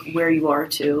on like where you are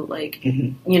too, like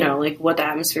you know, like what the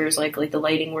atmosphere is like the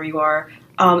lighting where you are.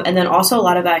 And then also a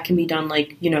lot of that can be done,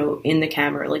 like, you know, in the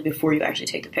camera, like before you actually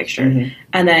take the picture.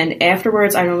 And then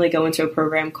afterwards, I normally go into a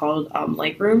program called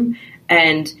Lightroom,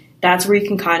 and that's where you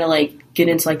can kind of like get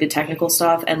into like the technical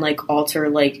stuff and like alter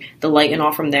like the light and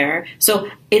all from there. So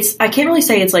I can't really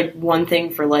say it's like one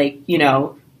thing for like, you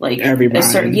know, like everybody.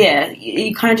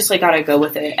 You kind of just like gotta go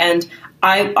with it. And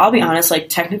I'll be honest, like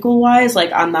technical wise,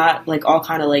 like I'm not like all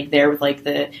kind of like there with like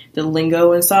the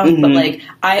lingo and stuff, but like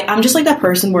I'm just like that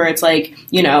person where it's like,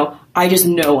 you know, I just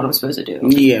know what I'm supposed to do.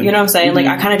 Yeah. You know what I'm saying? Like,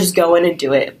 I kind of just go in and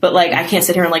do it, but like I can't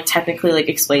sit here and like technically like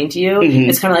explain to you.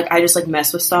 It's kind of like I just like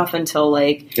mess with stuff until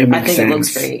like I think it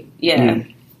looks great. Yeah.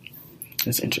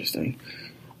 That's interesting.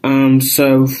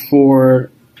 So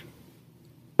for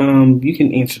you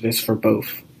can answer this for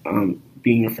both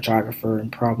being a photographer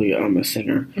and probably a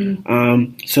singer.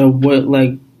 So what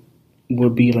like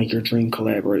would be like your dream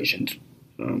collaborations?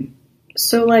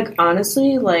 So like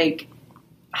honestly, like,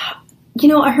 you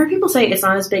know, I heard people say it's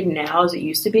not as big now as it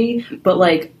used to be, but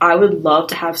like I would love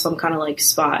to have some kind of like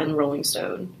spot in Rolling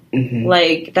Stone.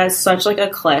 Like, that's such like a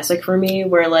classic for me,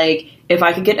 where like if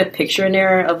I could get a picture in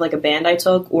there of like a band I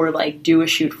took, or like do a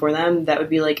shoot for them, that would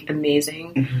be like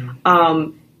amazing.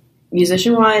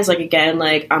 Musician wise, like again,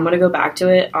 like I'm gonna go back to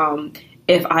it.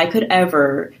 If I could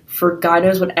ever, for God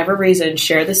knows whatever reason,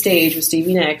 share the stage with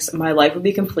Stevie Nicks, my life would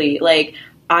be complete. Like,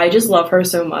 I just love her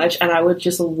so much, and I would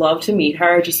just love to meet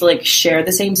her, just to like share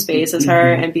the same space as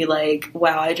her and be like,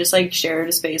 wow, I just like shared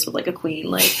a space with like a queen.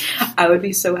 Like, I would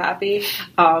be so happy.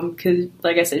 Cause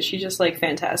like I said, she's just like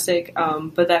fantastic.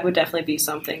 But that would definitely be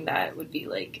something that would be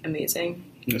like amazing.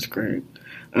 That's great.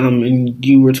 And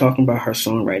you were talking about her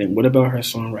songwriting. What about her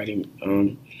songwriting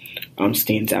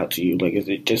stands out to you? Like, is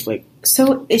it just like...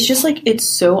 So, it's just like, it's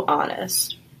so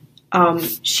honest.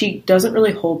 She doesn't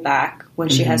really hold back when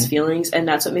she has feelings, and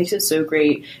that's what makes it so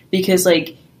great, because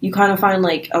like you kind of find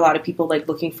like a lot of people like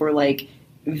looking for like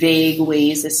vague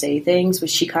ways to say things, but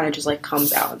she kind of just like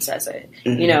comes out and says it,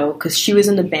 you know, because she was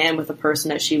in the band with a person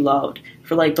that she loved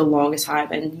for like the longest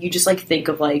time, and you just like think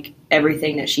of like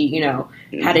everything that she, you know,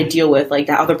 had to deal with, like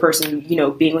that other person, you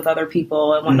know, being with other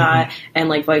people and whatnot, and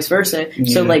like vice versa.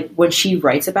 So like when she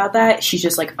writes about that, she's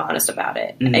just like honest about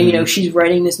it, and you know, she's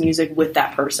writing this music with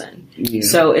that person,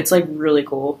 so it's like really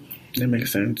cool. That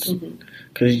makes sense,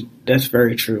 because that's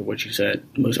very true what you said.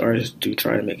 Most artists do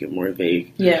try to make it more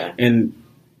vague, and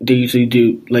they usually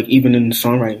do, like, even in the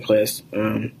songwriting class,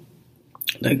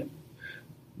 like,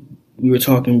 we were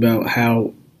talking about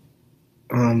how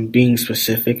being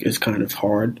specific is kind of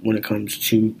hard when it comes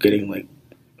to getting, like,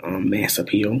 mass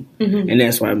appeal. And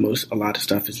that's why a lot of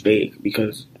stuff is vague,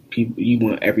 because you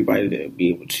want everybody to be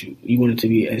able to, you want it to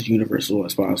be as universal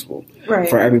as possible.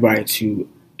 For everybody to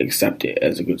accept it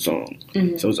as a good song.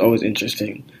 So it's always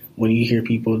interesting when you hear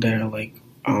people that are like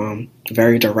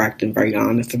very direct and very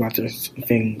honest about their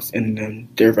things, and then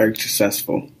they're very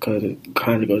successful because it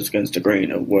kind of goes against the grain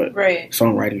of what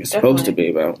songwriting is supposed to be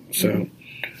about. So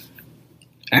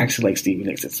I actually like Stevie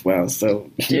Nicks as well. So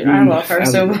dude, I love her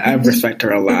so much. I respect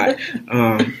her a lot.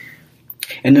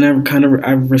 And then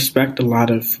I respect a lot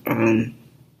of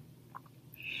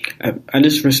I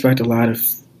just respect a lot of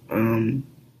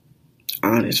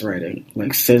honest writing.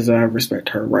 Like SZA, I respect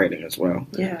her writing as well.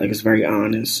 Yeah. Like it's very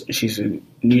honest. She's a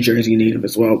New Jersey native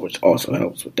as well, which also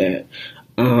helps with that.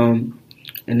 And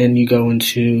then you go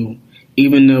into,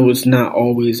 even though it's not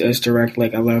always as direct,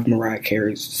 like I love Mariah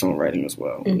Carey's songwriting as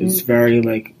well. It's very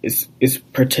like it's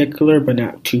particular but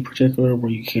not too particular,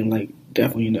 where you can like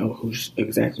definitely know who's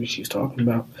exactly she's talking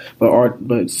about. But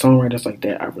songwriters like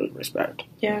that I really respect.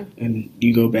 Yeah. And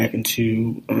you go back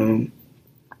into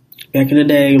back in the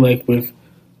day, like with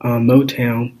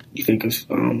Motown, you think of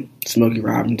Smokey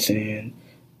Robinson,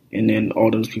 and then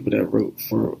all those people that wrote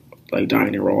for like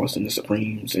Diana Ross and the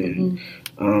Supremes, and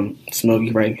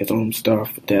Smokey writing his own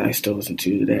stuff that I still listen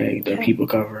to today that people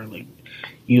cover. Like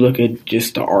you look at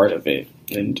just the art of it,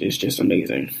 and it's just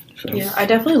amazing. So. Yeah, I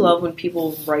definitely love when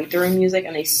people write their own music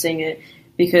and they sing it,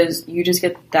 because you just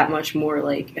get that much more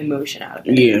like emotion out of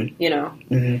it. Yeah, you know.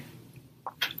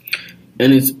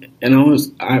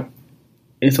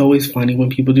 It's always funny when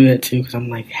people do that too, because I'm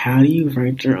like, how do you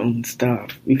write your own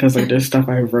stuff? Because like there's stuff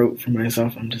I wrote for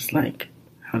myself. I'm just like,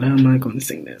 how the hell am I going to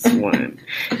sing this one?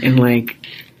 and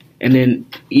then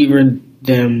even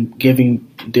them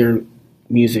giving their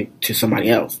music to somebody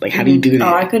else. Like, how do you do that?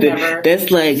 Oh, I could never.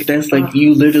 That's like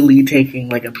you literally taking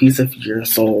like a piece of your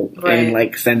soul and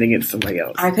like sending it to somebody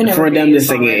else. I could never for them to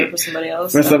sing it for somebody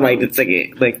else. For somebody to sing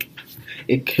it, like.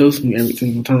 It kills me every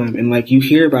single time. And, like, you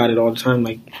hear about it all the time.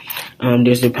 Like,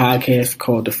 there's a podcast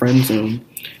called The Friend Zone.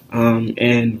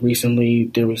 And recently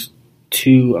there was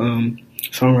two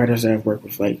songwriters that I've worked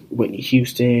with, like Whitney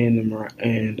Houston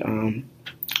and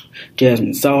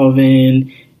Jasmine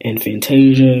Sullivan and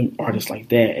Fantasia, artists like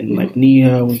that. And, like,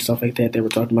 Neo and stuff like that. They were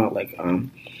talking about, like,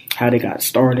 how they got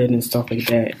started and stuff like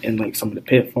that. And, like, some of the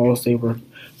pitfalls they were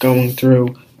going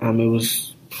through. It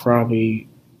was probably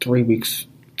 3 weeks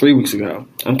ago.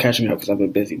 I'm catching up because I've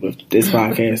been busy with this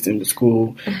podcast and with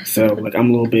school. So, like,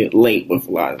 I'm a little bit late with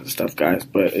a lot of the stuff, guys.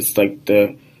 But it's, like,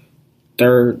 the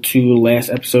third to last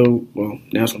episode. Well,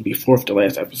 now it's going to be fourth to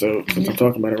last episode since I'm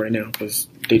talking about it right now, because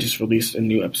they just released a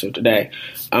new episode today.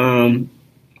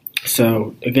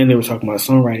 So, again, they were talking about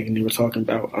songwriting, and they were talking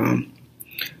about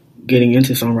getting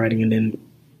into songwriting and then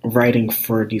writing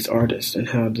for these artists and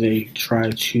how they try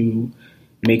to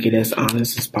make it as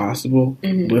honest as possible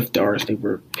with the artists they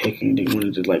were picking. They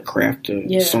wanted to like craft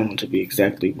the song to be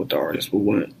exactly what the artist would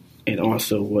want, and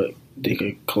also what they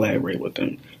could collaborate with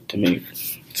them to make.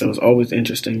 So it's always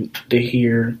interesting to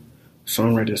hear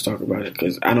songwriters talk about it,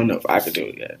 because I don't know if I could do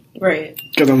it yet. Right.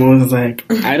 Because I'm always like,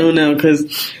 I don't know,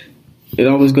 because it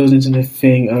always goes into the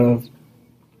thing of,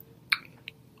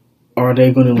 are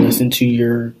they going to listen to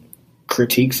your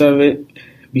critiques of it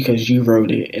because you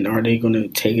wrote it, and are they going to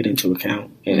take it into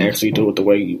account and actually do it the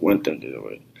way you want them to do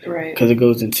it? Right. Because it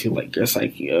goes into like your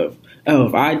psyche of, oh,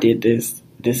 if I did this,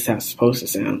 this is how it's supposed to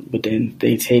sound. But then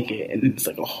they take it, and then it's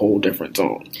like a whole different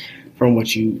song from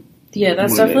what you. Yeah,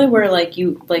 that's definitely where like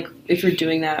you like if you're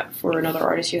doing that for another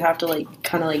artist, you have to like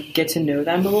kind of like get to know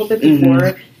them a little bit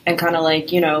before, and kind of like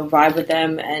vibe with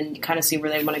them and kind of see where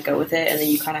they want to go with it, and then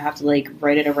you kind of have to like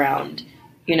write it around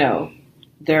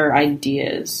their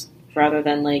ideas. Rather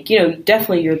than like,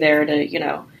 definitely you're there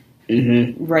to,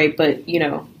 write, but,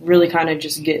 really kind of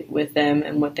just get with them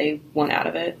and what they want out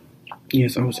of it.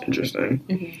 Yes, that was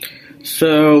interesting.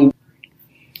 So,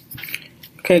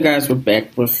 okay, guys, we're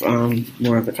back with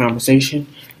more of the conversation.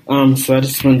 So I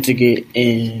just wanted to get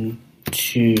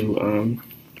into,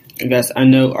 I guess, I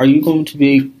know,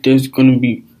 there's going to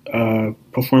be a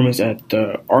performance at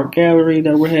the art gallery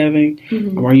that we're having?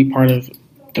 Are you part of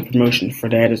the promotion for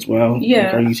that as well? Yeah.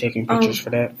 Like, are you taking pictures for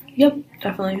that? Yep,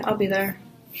 definitely. I'll be there.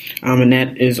 And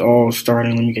that is all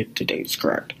starting, let me get the dates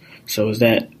correct. So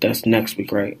that's next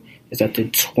week, right? Is that the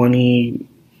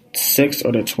 26th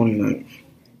or the 29th?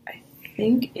 I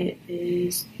think it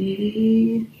is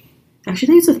actually, I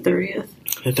think it's the 30th.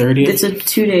 The 30th? It's a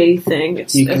 2-day thing.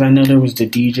 Because I know there's a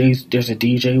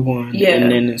DJ one, and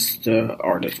then it's the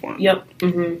artist one. Yep.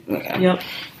 Okay. Yep.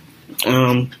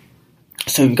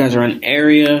 So if you guys are in the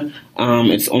area,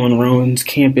 it's on Rowan's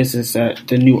campus. It's at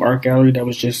the new art gallery that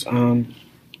was just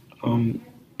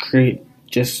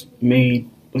made.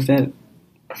 Was that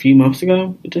a few months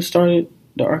ago? It just started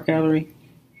the art gallery,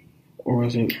 or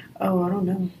was it? Oh, I don't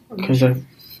know. Because I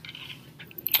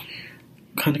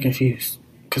kind of confused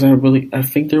because I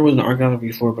think there was an art gallery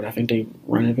before, but I think they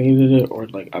renovated it or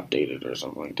like updated it or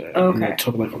something like that. Okay. And it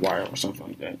took like a while or something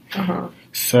like that. Uh-huh.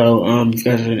 So if you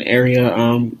guys are in an area,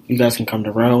 you guys can come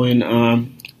to Rowan.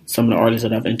 Some of the artists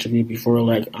that I've interviewed before,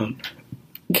 like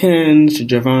Ken,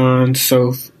 Javon,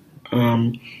 Soph,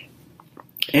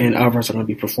 and others are going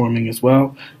to be performing as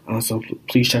well. So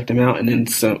please check them out. And then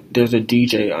there's a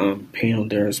DJ panel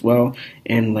there as well.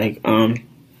 And like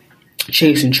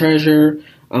Chase and Treasure,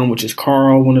 which is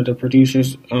Carl, one of the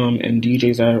producers and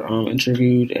DJs I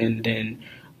interviewed. And then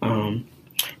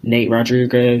Nate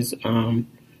Rodriguez,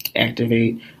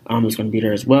 Activate, is going to be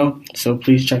there as well. So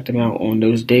please check them out on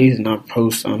those days. And I'll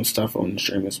post stuff on the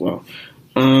stream as well.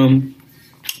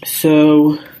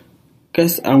 So I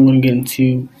guess I'm going to get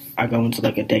into... I go into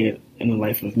like a day in the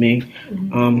life of me.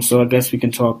 Mm-hmm. So I guess we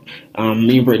can talk.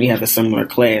 Me and Brittany have a similar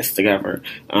class together.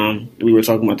 We were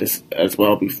talking about this as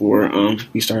well before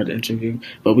we started the interview.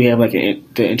 But we have like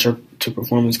the intro to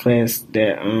performance class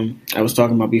that I was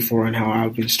talking about before, and how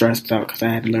I've been stressed out because I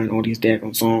had to learn all these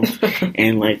daggone songs.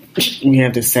 And like we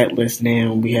have the set list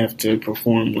now. We have to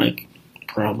perform like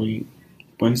probably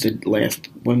when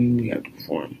we have to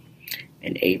perform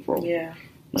in April. Yeah.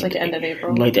 It's like the end of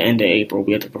April. Like the end of April.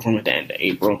 We have to perform at the end of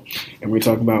April. And we're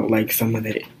talking about like some of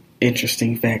the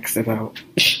interesting facts about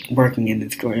working in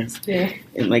this class. Yeah.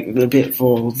 And like the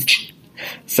pitfalls.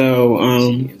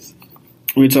 So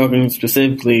we're talking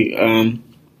specifically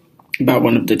about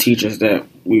one of the teachers that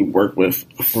we work with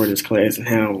for this class, and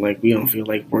how like we don't feel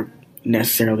like we're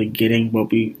necessarily getting what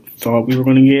we thought we were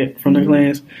going to get from the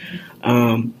class.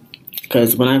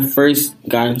 Because when I first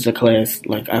got into the class,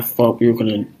 like I thought we were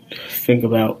going to think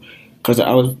about, because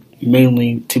I was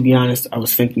mainly, to be honest, I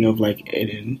was thinking of like it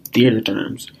in theater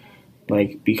terms,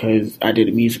 like because I did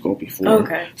a musical before.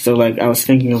 Okay. So like I was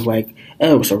thinking of like,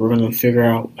 so we're gonna figure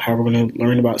out how we're gonna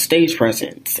learn about stage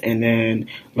presence, and then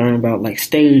learn about like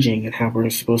staging and how we're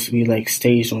supposed to be like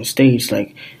staged on stage,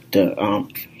 like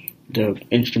the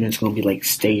instrument's going to be like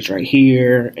staged right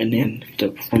here, and then the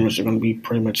performers are going to be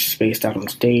pretty much spaced out on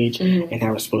stage, mm-hmm. and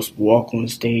how we're supposed to walk on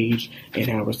stage, and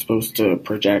how we're supposed to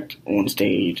project on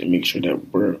stage and make sure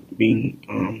that we're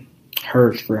being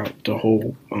heard throughout the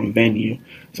whole venue.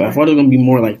 So I thought it was going to be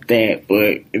more like that,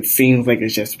 but it seems like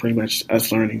it's just pretty much us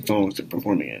learning songs and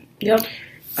performing it. Yep.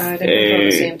 I definitely thought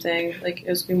the same thing. Like, it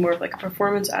was be more of like a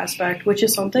performance aspect, which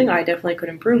is something I definitely could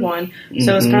improve on. So mm-hmm.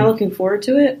 I was kind of looking forward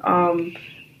to it.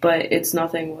 But it's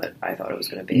nothing what I thought it was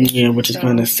going to be. Yeah, which is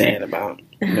kind of sad about.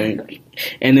 Like,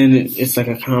 and then it's like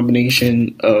a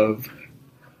combination of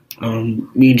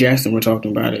me and Jackson were talking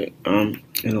about it in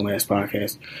the last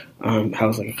podcast. How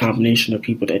it's like a combination of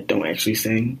people that don't actually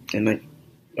sing, and like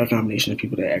a combination of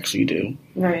people that actually do.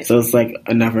 Right. So it's like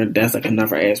another aspect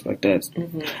that's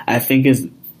mm-hmm. I think is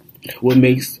what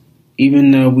makes, even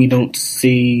though we don't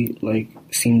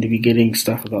seem to be getting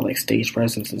stuff about like stage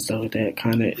presence and stuff like that,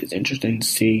 kind of is interesting to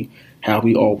see how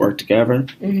we all work together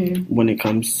mm-hmm. when it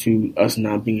comes to us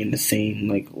not being in the same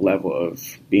like level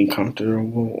of being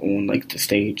comfortable on like the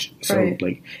stage. So right.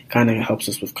 like kind of helps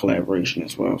us with collaboration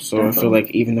as well. So definitely. I feel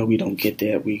like even though we don't get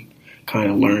that, we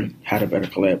kind of learn how to better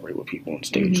collaborate with people on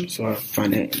stage. Mm-hmm. So I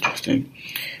find that interesting.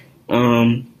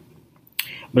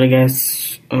 But I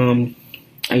guess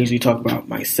I usually talk about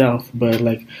myself, but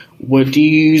like, what do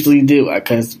you usually do?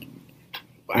 Because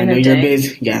I know you're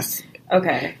busy. Yes.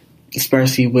 Okay.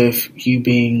 Especially with you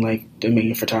being like the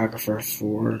main photographer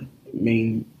for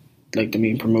the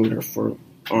main promoter for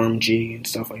RMG and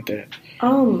stuff like that.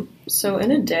 So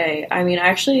in a day, I mean,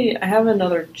 actually, I have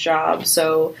another job.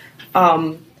 So,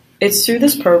 it's through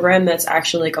this program that's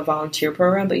actually like a volunteer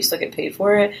program, but you still get paid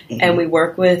for it. Mm-hmm. And we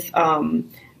work with,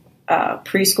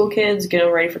 preschool kids, get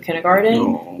them ready for kindergarten.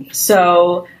 Oh.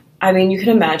 So, I mean, you can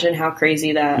imagine how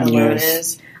crazy that alone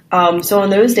is. So on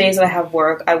those days that I have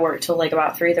work, I work till like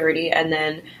about 3:30, and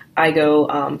then I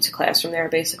go to class from there,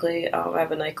 basically. I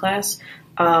have a night class.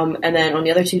 And then on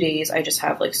the other 2 days, I just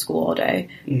have like school all day,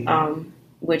 mm-hmm.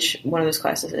 Which one of those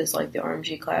classes is like the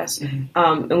RMG class.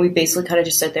 Mm-hmm. And we basically kind of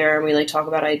just sit there and we like talk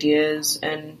about ideas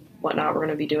and whatnot we're going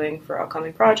to be doing for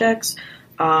upcoming projects.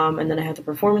 And then I have the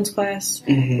performance class,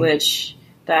 mm-hmm. which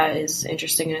that is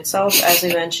interesting in itself, as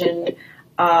we mentioned.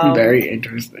 Very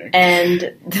interesting.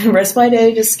 And the rest of my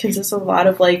day just consists of a lot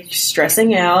of like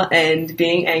stressing out and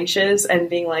being anxious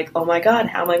and being like, oh my god,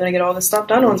 how am I going to get all this stuff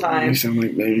done on time? You sound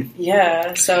like me.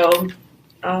 Yeah, so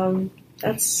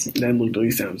that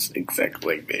literally sounds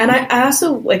exactly like me. And I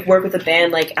also like work with a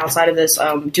band like outside of this,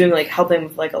 doing like helping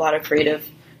with like a lot of creative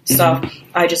stuff.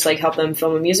 Mm-hmm. I just like help them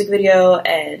film a music video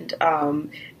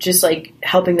and just like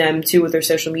helping them too with their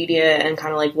social media and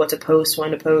kind of like what to post,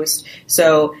 when to post.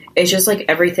 So it's just like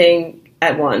everything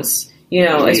at once, you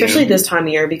know, especially this time of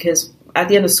year, because at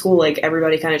the end of school, like,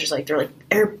 everybody kind of just, like, they're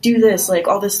like, do this, like,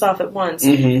 all this stuff at once.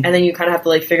 And then you kind of have to,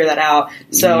 like, figure that out.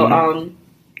 So,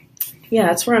 yeah,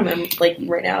 that's where I'm like,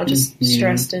 right now, just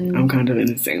stressed and... I'm kind of in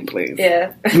the same place.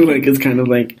 Yeah. Like, it's kind of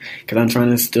like, because I'm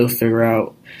trying to still figure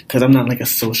out, because I'm not, like, a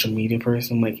social media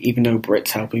person. Like, even though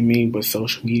Britt's helping me with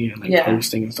social media and, like,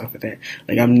 posting and stuff like that,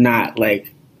 like, I'm not,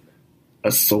 like,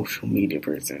 a social media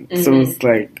person. So it's,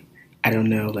 like, I don't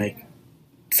know, like,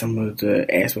 some of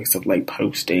the aspects of, like,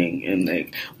 posting and,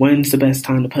 like, when's the best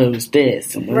time to post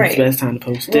this and when's the best time to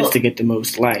post this to get the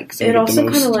most likes. It also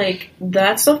kind of, like,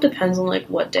 that stuff depends on, like,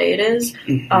 what day it is.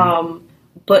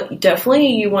 But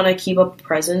definitely you want to keep up a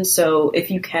presence, so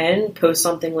if you can, post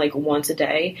something, like, once a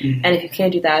day, and if you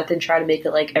can't do that, then try to make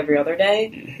it, like, every other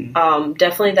day.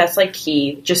 Definitely that's, like,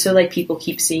 key, just so, like, people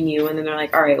keep seeing you, and then they're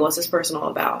like, alright, what's this person all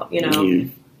about, you know?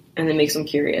 And it makes them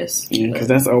curious. Yeah, because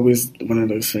that's always one of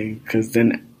those things. Because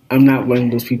then I'm not one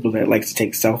of those people that likes to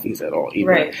take selfies at all either.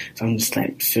 Right. So I'm just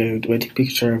like, so do I take a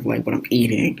picture of, like, what I'm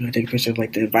eating? Do I take a picture of,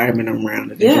 like, the environment I'm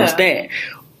around? Do I post that?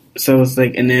 So it's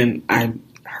like, and then I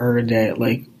heard that,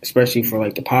 like, especially for,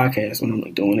 like, the podcast, when I'm,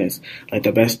 like, doing this, like,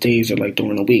 the best days are, like,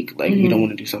 during the week. Like, you don't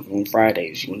want to do something on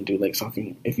Fridays. You want to do, like,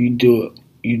 something, if you do it,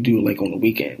 you do it, like, on the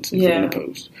weekends if you're going to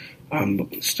post.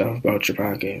 Stuff about your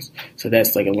podcast. So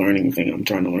that's, like, a learning thing I'm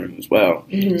trying to learn as well.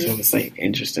 So it's, like,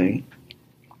 interesting.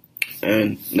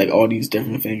 And, like, all these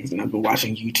different things. And I've been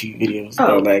watching YouTube videos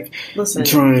about, like,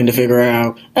 trying to figure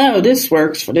out, oh, this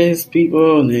works for this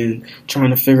people. And then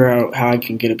trying to figure out how I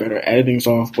can get a better editing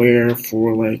software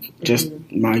for, like, just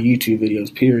my YouTube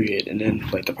videos, period. And then,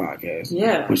 like, the podcast.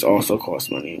 Yeah. Which also costs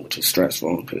money, which is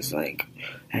stressful. Because, like,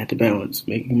 I had to balance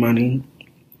making money,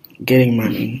 getting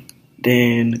money,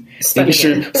 then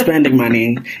spending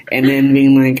money, and then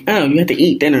being like, oh, you have to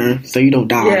eat dinner so you don't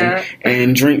die,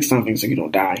 and drink something so you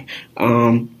don't die.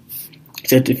 So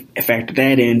you have to factor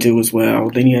that into as well.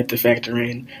 Then you have to factor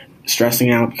in stressing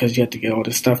out because you have to get all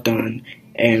this stuff done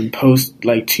and post,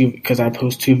 like, because I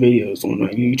post 2 videos on my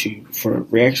YouTube for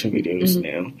reaction videos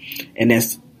now, and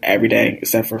that's every day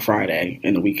except for Friday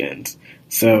and the weekends.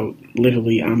 So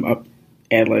literally I'm up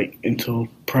at, like, until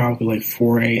probably, like,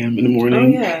 4 a.m. in the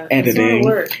morning, editing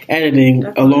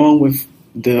Definitely. Along with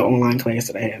the online class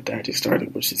that I have that I just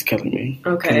started, which is killing me.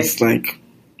 Okay. It's like,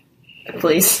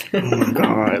 please. Oh my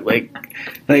god, like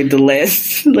the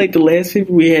last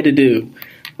paper we had to do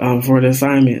for the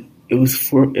assignment, it was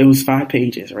 5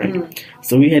 pages, right?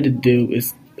 So we had to do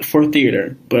is for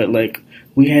theater, but, like,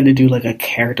 we had to do, like, a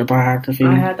character biography.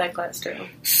 I had that class too.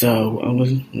 So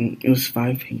it was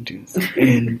 5 pages,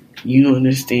 and you don't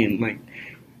understand. Like,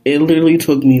 it literally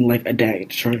took me, like, a day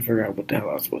to try to figure out what the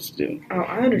hell I was supposed to do. Oh,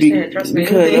 I understand. Trust me.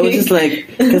 Because I was just like,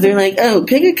 because they're like, oh,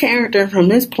 pick a character from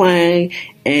this play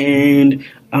and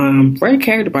write a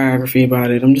character biography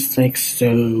about it. I'm just like,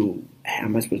 so how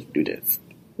am I supposed to do this?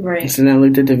 Right. And so then I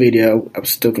looked at the video. I was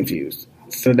still confused.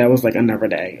 So that was, like, another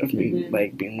day of me,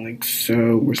 like, being like,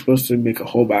 so we're supposed to make a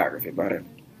whole biography about it.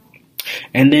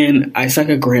 And then I suck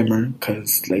at grammar,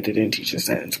 because, like, they didn't teach us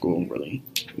that in school, really,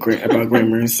 about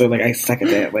grammar. So, like, I suck at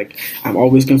that. Like, I'm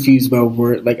always confused about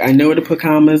where, like, I know where to put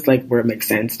commas, like, where it makes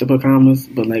sense to put commas,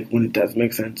 but, like, when it does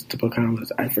make sense to put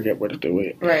commas, I forget where to do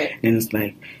it. Right. And it's,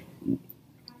 like,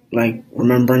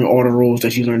 remembering all the rules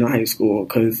that you learned in high school,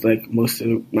 because, like, most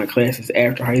of my classes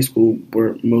after high school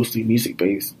were mostly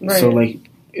music-based. Right. So, like,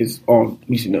 it's all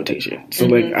music notation. So,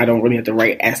 like, I don't really have to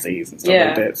write essays and stuff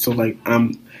like that. So, like,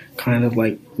 I'm kind of,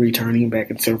 like, returning back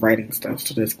into writing stuff,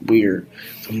 so that's weird.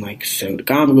 So I'm like, so the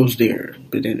comma goes there,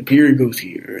 but then the period goes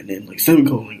here, and then, like,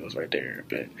 semicolon goes right there.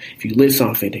 But if you list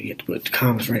something, then you have to put the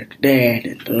commas right after that,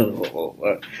 and blah, blah, blah,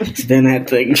 blah. So then I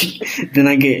then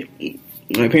I get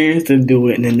my parents to do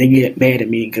it, and then they get mad at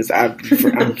me because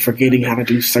I'm forgetting how to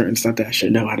do certain stuff that I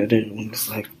should know how to do. And it's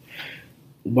like,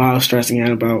 while stressing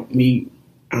out about me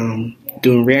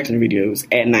doing reaction videos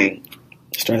at night,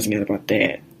 stressing out about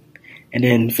that, and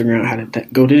then figuring out how to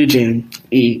go to the gym,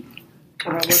 eat,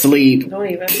 sleep. Don't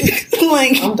even.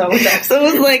 Like, I'm done with that. So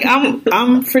it's like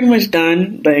I'm pretty much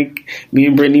done. Like, me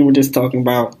and Brittany were just talking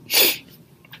about,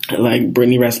 like,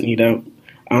 Brittany Resnito,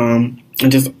 and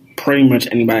just pretty much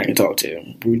anybody I can talk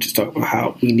to. We were just talking about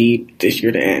how we need this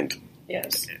year to end.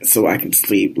 Yes. So I can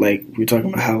sleep. Like, we were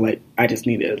talking about how, like, I just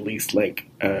need at least, like,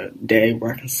 a day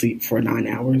where I can sleep for 9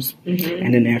 hours,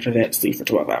 and then after that, sleep for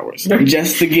 12 hours,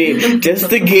 just to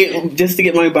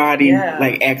get my body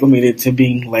like acclimated to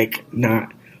being, like,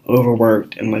 not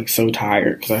overworked and, like, so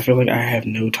tired, because I feel like I have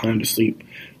no time to sleep.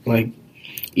 Like,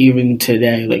 even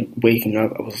today, like, waking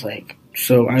up, I was like,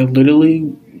 so I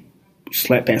literally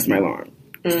slept past my alarm.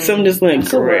 So I'm just like,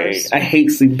 great. I hate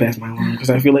sleeping past my alarm because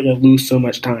I feel like I lose so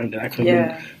much time that I could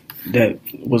that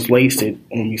was wasted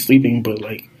on me sleeping. But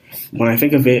like when I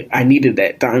think of it, I needed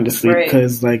that time to sleep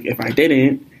because like if I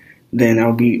didn't, then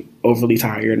I'll be overly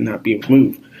tired and not be able to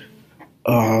move.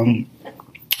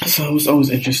 So it was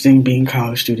always interesting being a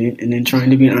college student and then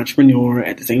trying to be an entrepreneur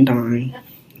at the same time.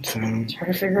 So trying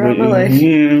to figure out my life.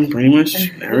 Yeah, pretty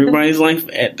much everybody's life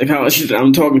at the college that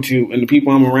I'm talking to and the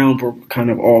people I'm around were kind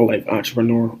of all like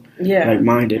entrepreneur like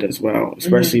minded as well,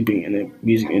 especially being in the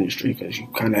music industry because you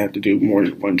kind of have to do more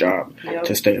than one job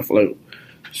to stay afloat.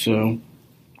 So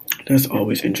that's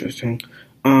always interesting.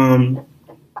 I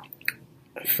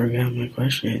forgot my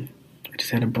question. I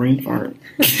just had a brain fart.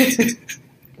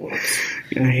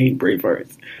 I hate brain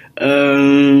farts.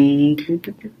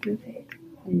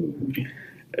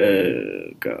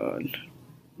 God.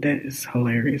 That is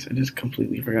hilarious. I just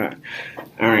completely forgot.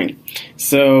 Alright.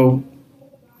 So,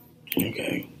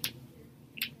 okay.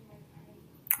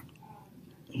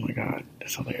 Oh my God.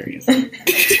 That's hilarious.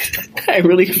 I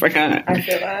really forgot. I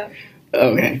feel that.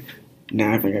 Okay.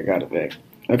 Now I think I got it back.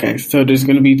 Okay. So there's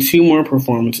going to be 2 more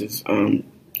performances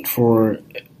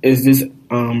is this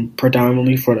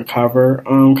predominantly for the cover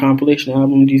compilation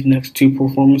album, these next 2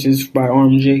 performances by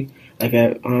RMG? Like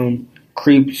at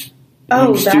Creep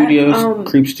Studios,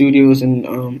 Creep Studios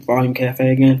and Volume Cafe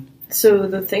again? So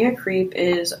the thing at Creep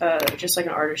is just like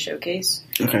an artist showcase.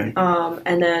 Okay.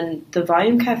 And then the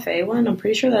Volume Cafe one, I'm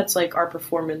pretty sure that's like our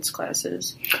performance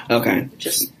classes. Okay.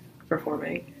 Just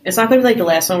performing. It's not going to be like the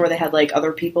last one where they had like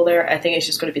other people there. I think it's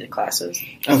just going to be the classes.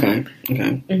 Okay.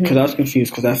 Because I was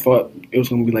confused because I thought it was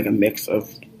going to be like a mix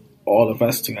of all of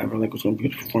us together. Like it was going to be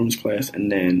a performance class and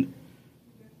then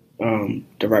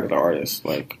the regular artists.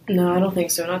 Like no, I don't think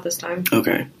so. Not this time.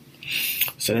 Okay.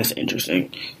 So that's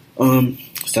interesting.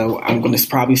 So I'm going to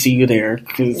probably see you there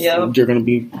because you're going to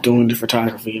be doing the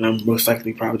photography and I'm most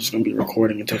likely probably just going to be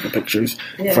recording and taking pictures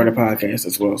for the podcast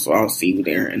as well. So I'll see you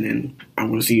there and then I'm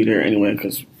going to see you there anyway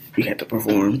because we had to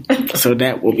perform. So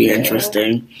that will be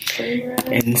interesting.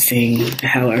 And seeing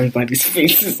how everybody's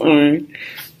faces are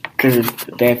because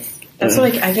that's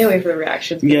like, I can't wait for the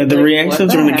reactions. Yeah, the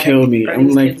reactions are going to kill me. I'm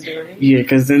like,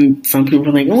 because then some people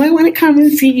are like, oh, I want to come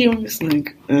and see you. I'm just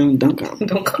like, don't come.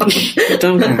 Don't come.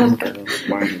 Don't come.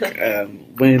 Like,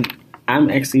 when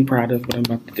I'm actually proud of what I'm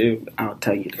about to do, I'll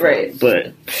tell you. Right.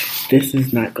 But this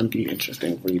is not going to be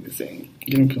interesting for you to see.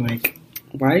 You're going to be like,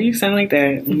 why do you sound like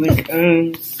that? I'm like,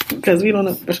 because we don't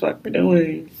know what the fuck we're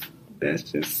doing. That's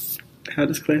just how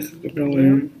this class has been going.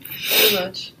 Yeah, pretty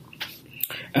much.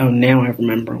 Oh, now I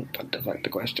remember what the fuck the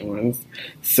question was.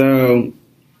 So,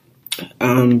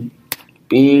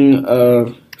 being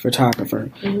a photographer,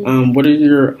 what are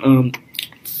your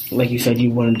like you said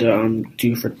you wanted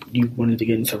to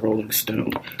get into Rolling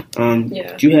Stone.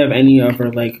 Do you have any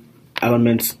other like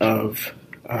elements of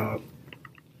a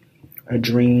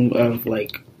dream of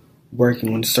like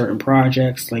working on certain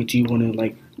projects? Like, do you want to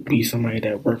like be somebody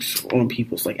that works on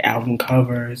people's like album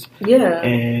covers? Yeah.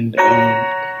 And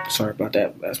sorry about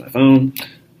that. That's my phone.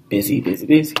 Busy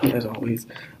as always.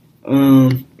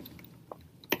 And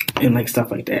like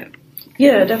stuff like that.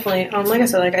 Yeah, definitely. Like I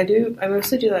said, like I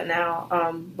mostly do that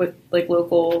now with like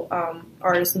local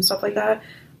artists and stuff like that.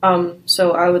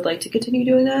 So I would like to continue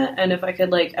doing that, and if I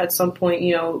could like at some point,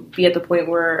 be at the point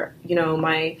where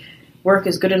my work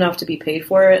is good enough to be paid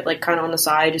for it, like kind of on the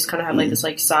side, just kind of have like this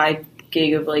like side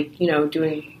gig of like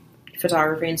doing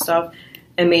photography and stuff.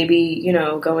 And maybe,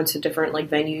 go into different, like,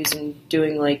 venues and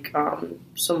doing, like,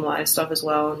 some live stuff as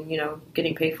well and,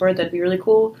 getting paid for it. That'd be really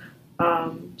cool.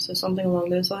 So something along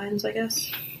those lines, I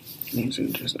guess. That's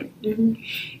interesting.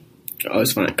 Mm-hmm. Oh,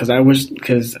 it's fun. Because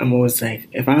I'm always like,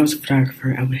 if I was a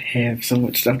photographer, I would have so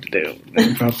much stuff to do.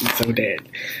 I'm probably so dead.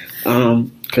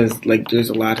 Because, like, there's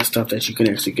a lot of stuff that you can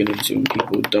actually get into and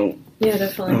people don't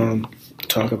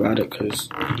talk about it because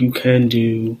you can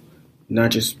do not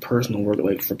just personal work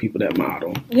like for people that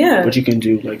model, but you can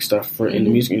do like stuff for in the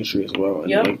music industry as well.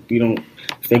 And like you don't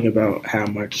think about how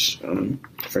much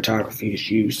photography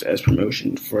is used as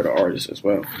promotion for the artist as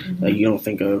well. Like you don't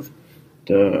think of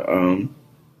the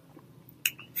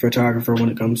photographer when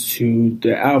it comes to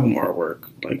the album artwork.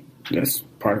 Like that's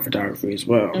part of photography as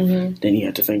well. Then you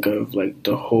have to think of like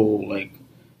the whole like.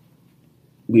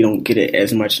 We don't get it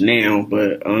as much now,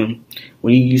 but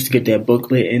when you used to get that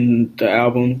booklet in the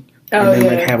album. and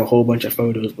then like have a whole bunch of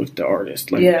photos with the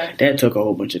artist. Like that took a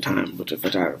whole bunch of time with the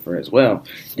photographer as well.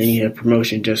 Then you have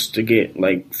promotion just to get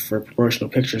like for promotional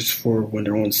pictures for when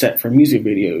they're on set for music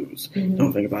videos.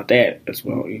 Don't think about that as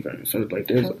well either. So like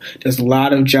there's a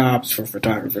lot of jobs for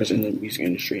photographers in the music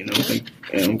industry, and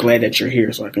I'm glad that you're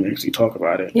here so I can actually talk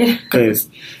about it. Because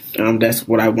that's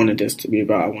what I wanted this to be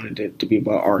about. I wanted it to be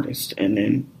about artists, and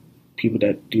then people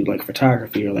that do like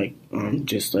photography or like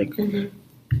just like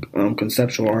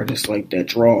conceptual artists like that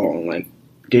draw and like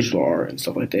digital art and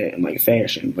stuff like that, and like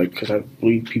fashion, like because I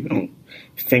believe people don't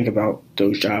think about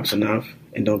those jobs enough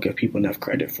and don't give people enough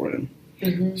credit for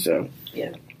them. So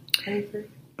yeah, I agree.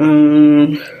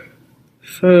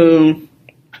 So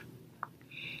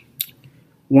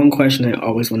one question I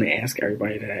always want to ask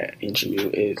everybody that I interview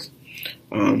is,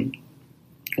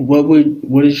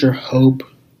 what is your hope,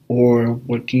 or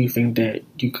what do you think that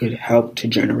you could help to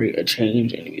generate a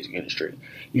change in the music industry?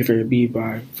 Either it be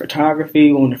by photography,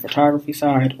 on the photography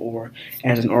side, or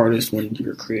as an artist when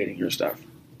you're creating your stuff.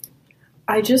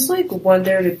 I just like want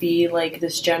there to be like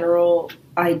this general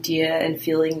idea and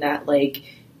feeling that like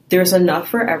there's enough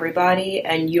for everybody,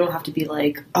 and you don't have to be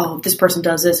like, oh, if this person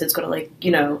does this, it's gonna like,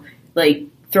 you know, like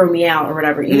throw me out or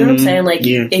whatever. You know what I'm saying? Like,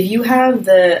 if you have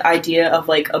the idea of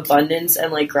like abundance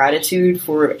and like gratitude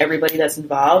for everybody that's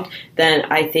involved, then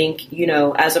I think, you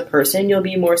know, as a person, you'll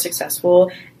be more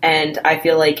successful. And I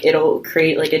feel like it'll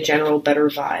create like a general better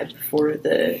vibe for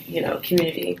the, you know,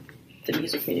 community, the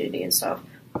music community and stuff.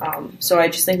 So I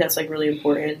just think that's like really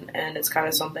important, and it's kind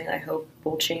of something I hope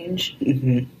will change.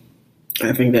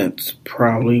 I think that's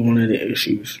probably one of the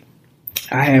issues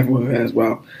I have with it as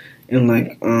well. And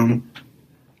like,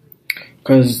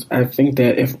 because I think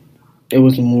that if it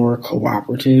was more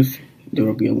cooperative, there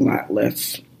would be a lot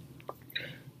less.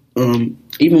 Even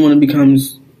when it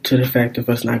becomes to the fact of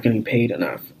us not getting paid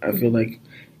enough, I feel like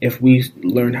if we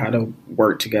learn how to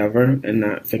work together and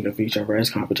not think of each other as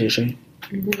competition,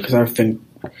 because I think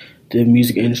the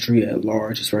music industry at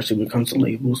large, especially when it comes to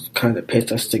labels, kind of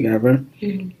pits us together.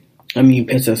 I mean,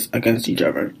 pits us against each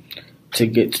other to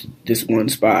get to this one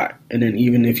spot. And then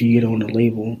even if you get on a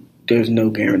label, there's no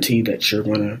guarantee that you're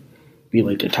going to be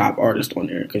like the top artist on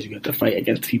there, because you have to fight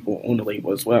against people on the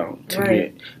label as well to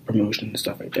get promotion and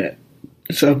stuff like that.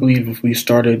 So I believe if we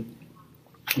started,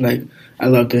 like, I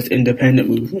love this independent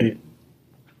movement.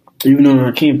 Even on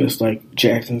our campus, like,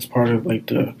 Jackson's part of like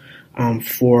the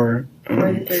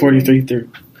 43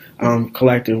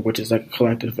 collective, which is like a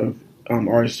collective of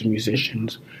artists and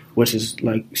musicians, which is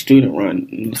like student run.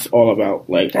 And it's all about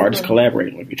like artists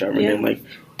collaborating with each other. And then like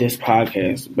this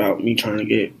podcast about me trying to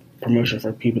get promotion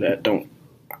for people that don't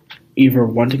either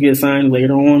want to get signed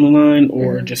later on the line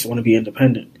or just want to be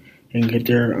independent and get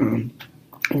their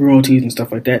royalties and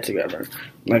stuff like that together.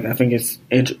 Like, I think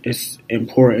it's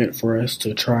important for us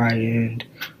to try and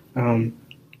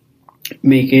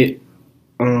make it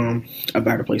a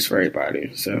better place for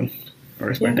everybody. So I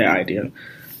respect that idea.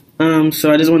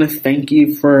 So I just want to thank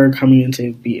you for coming in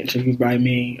to be interviewed by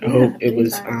me. I hope it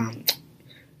was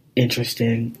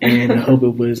interesting, and I hope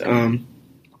it was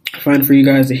fun for you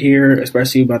guys to hear,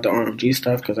 especially about the RMG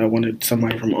stuff, because I wanted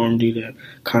somebody from RMG to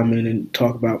come in and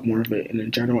talk about more of it in a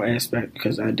general aspect,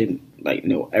 because I didn't like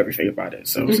know everything about it.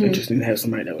 So it's interesting to have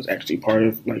somebody that was actually part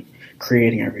of like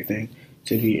creating everything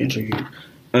to be interviewed.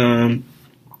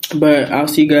 But I'll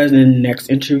see you guys in the next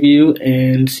interview,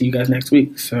 and see you guys next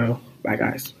week. So bye,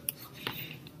 guys.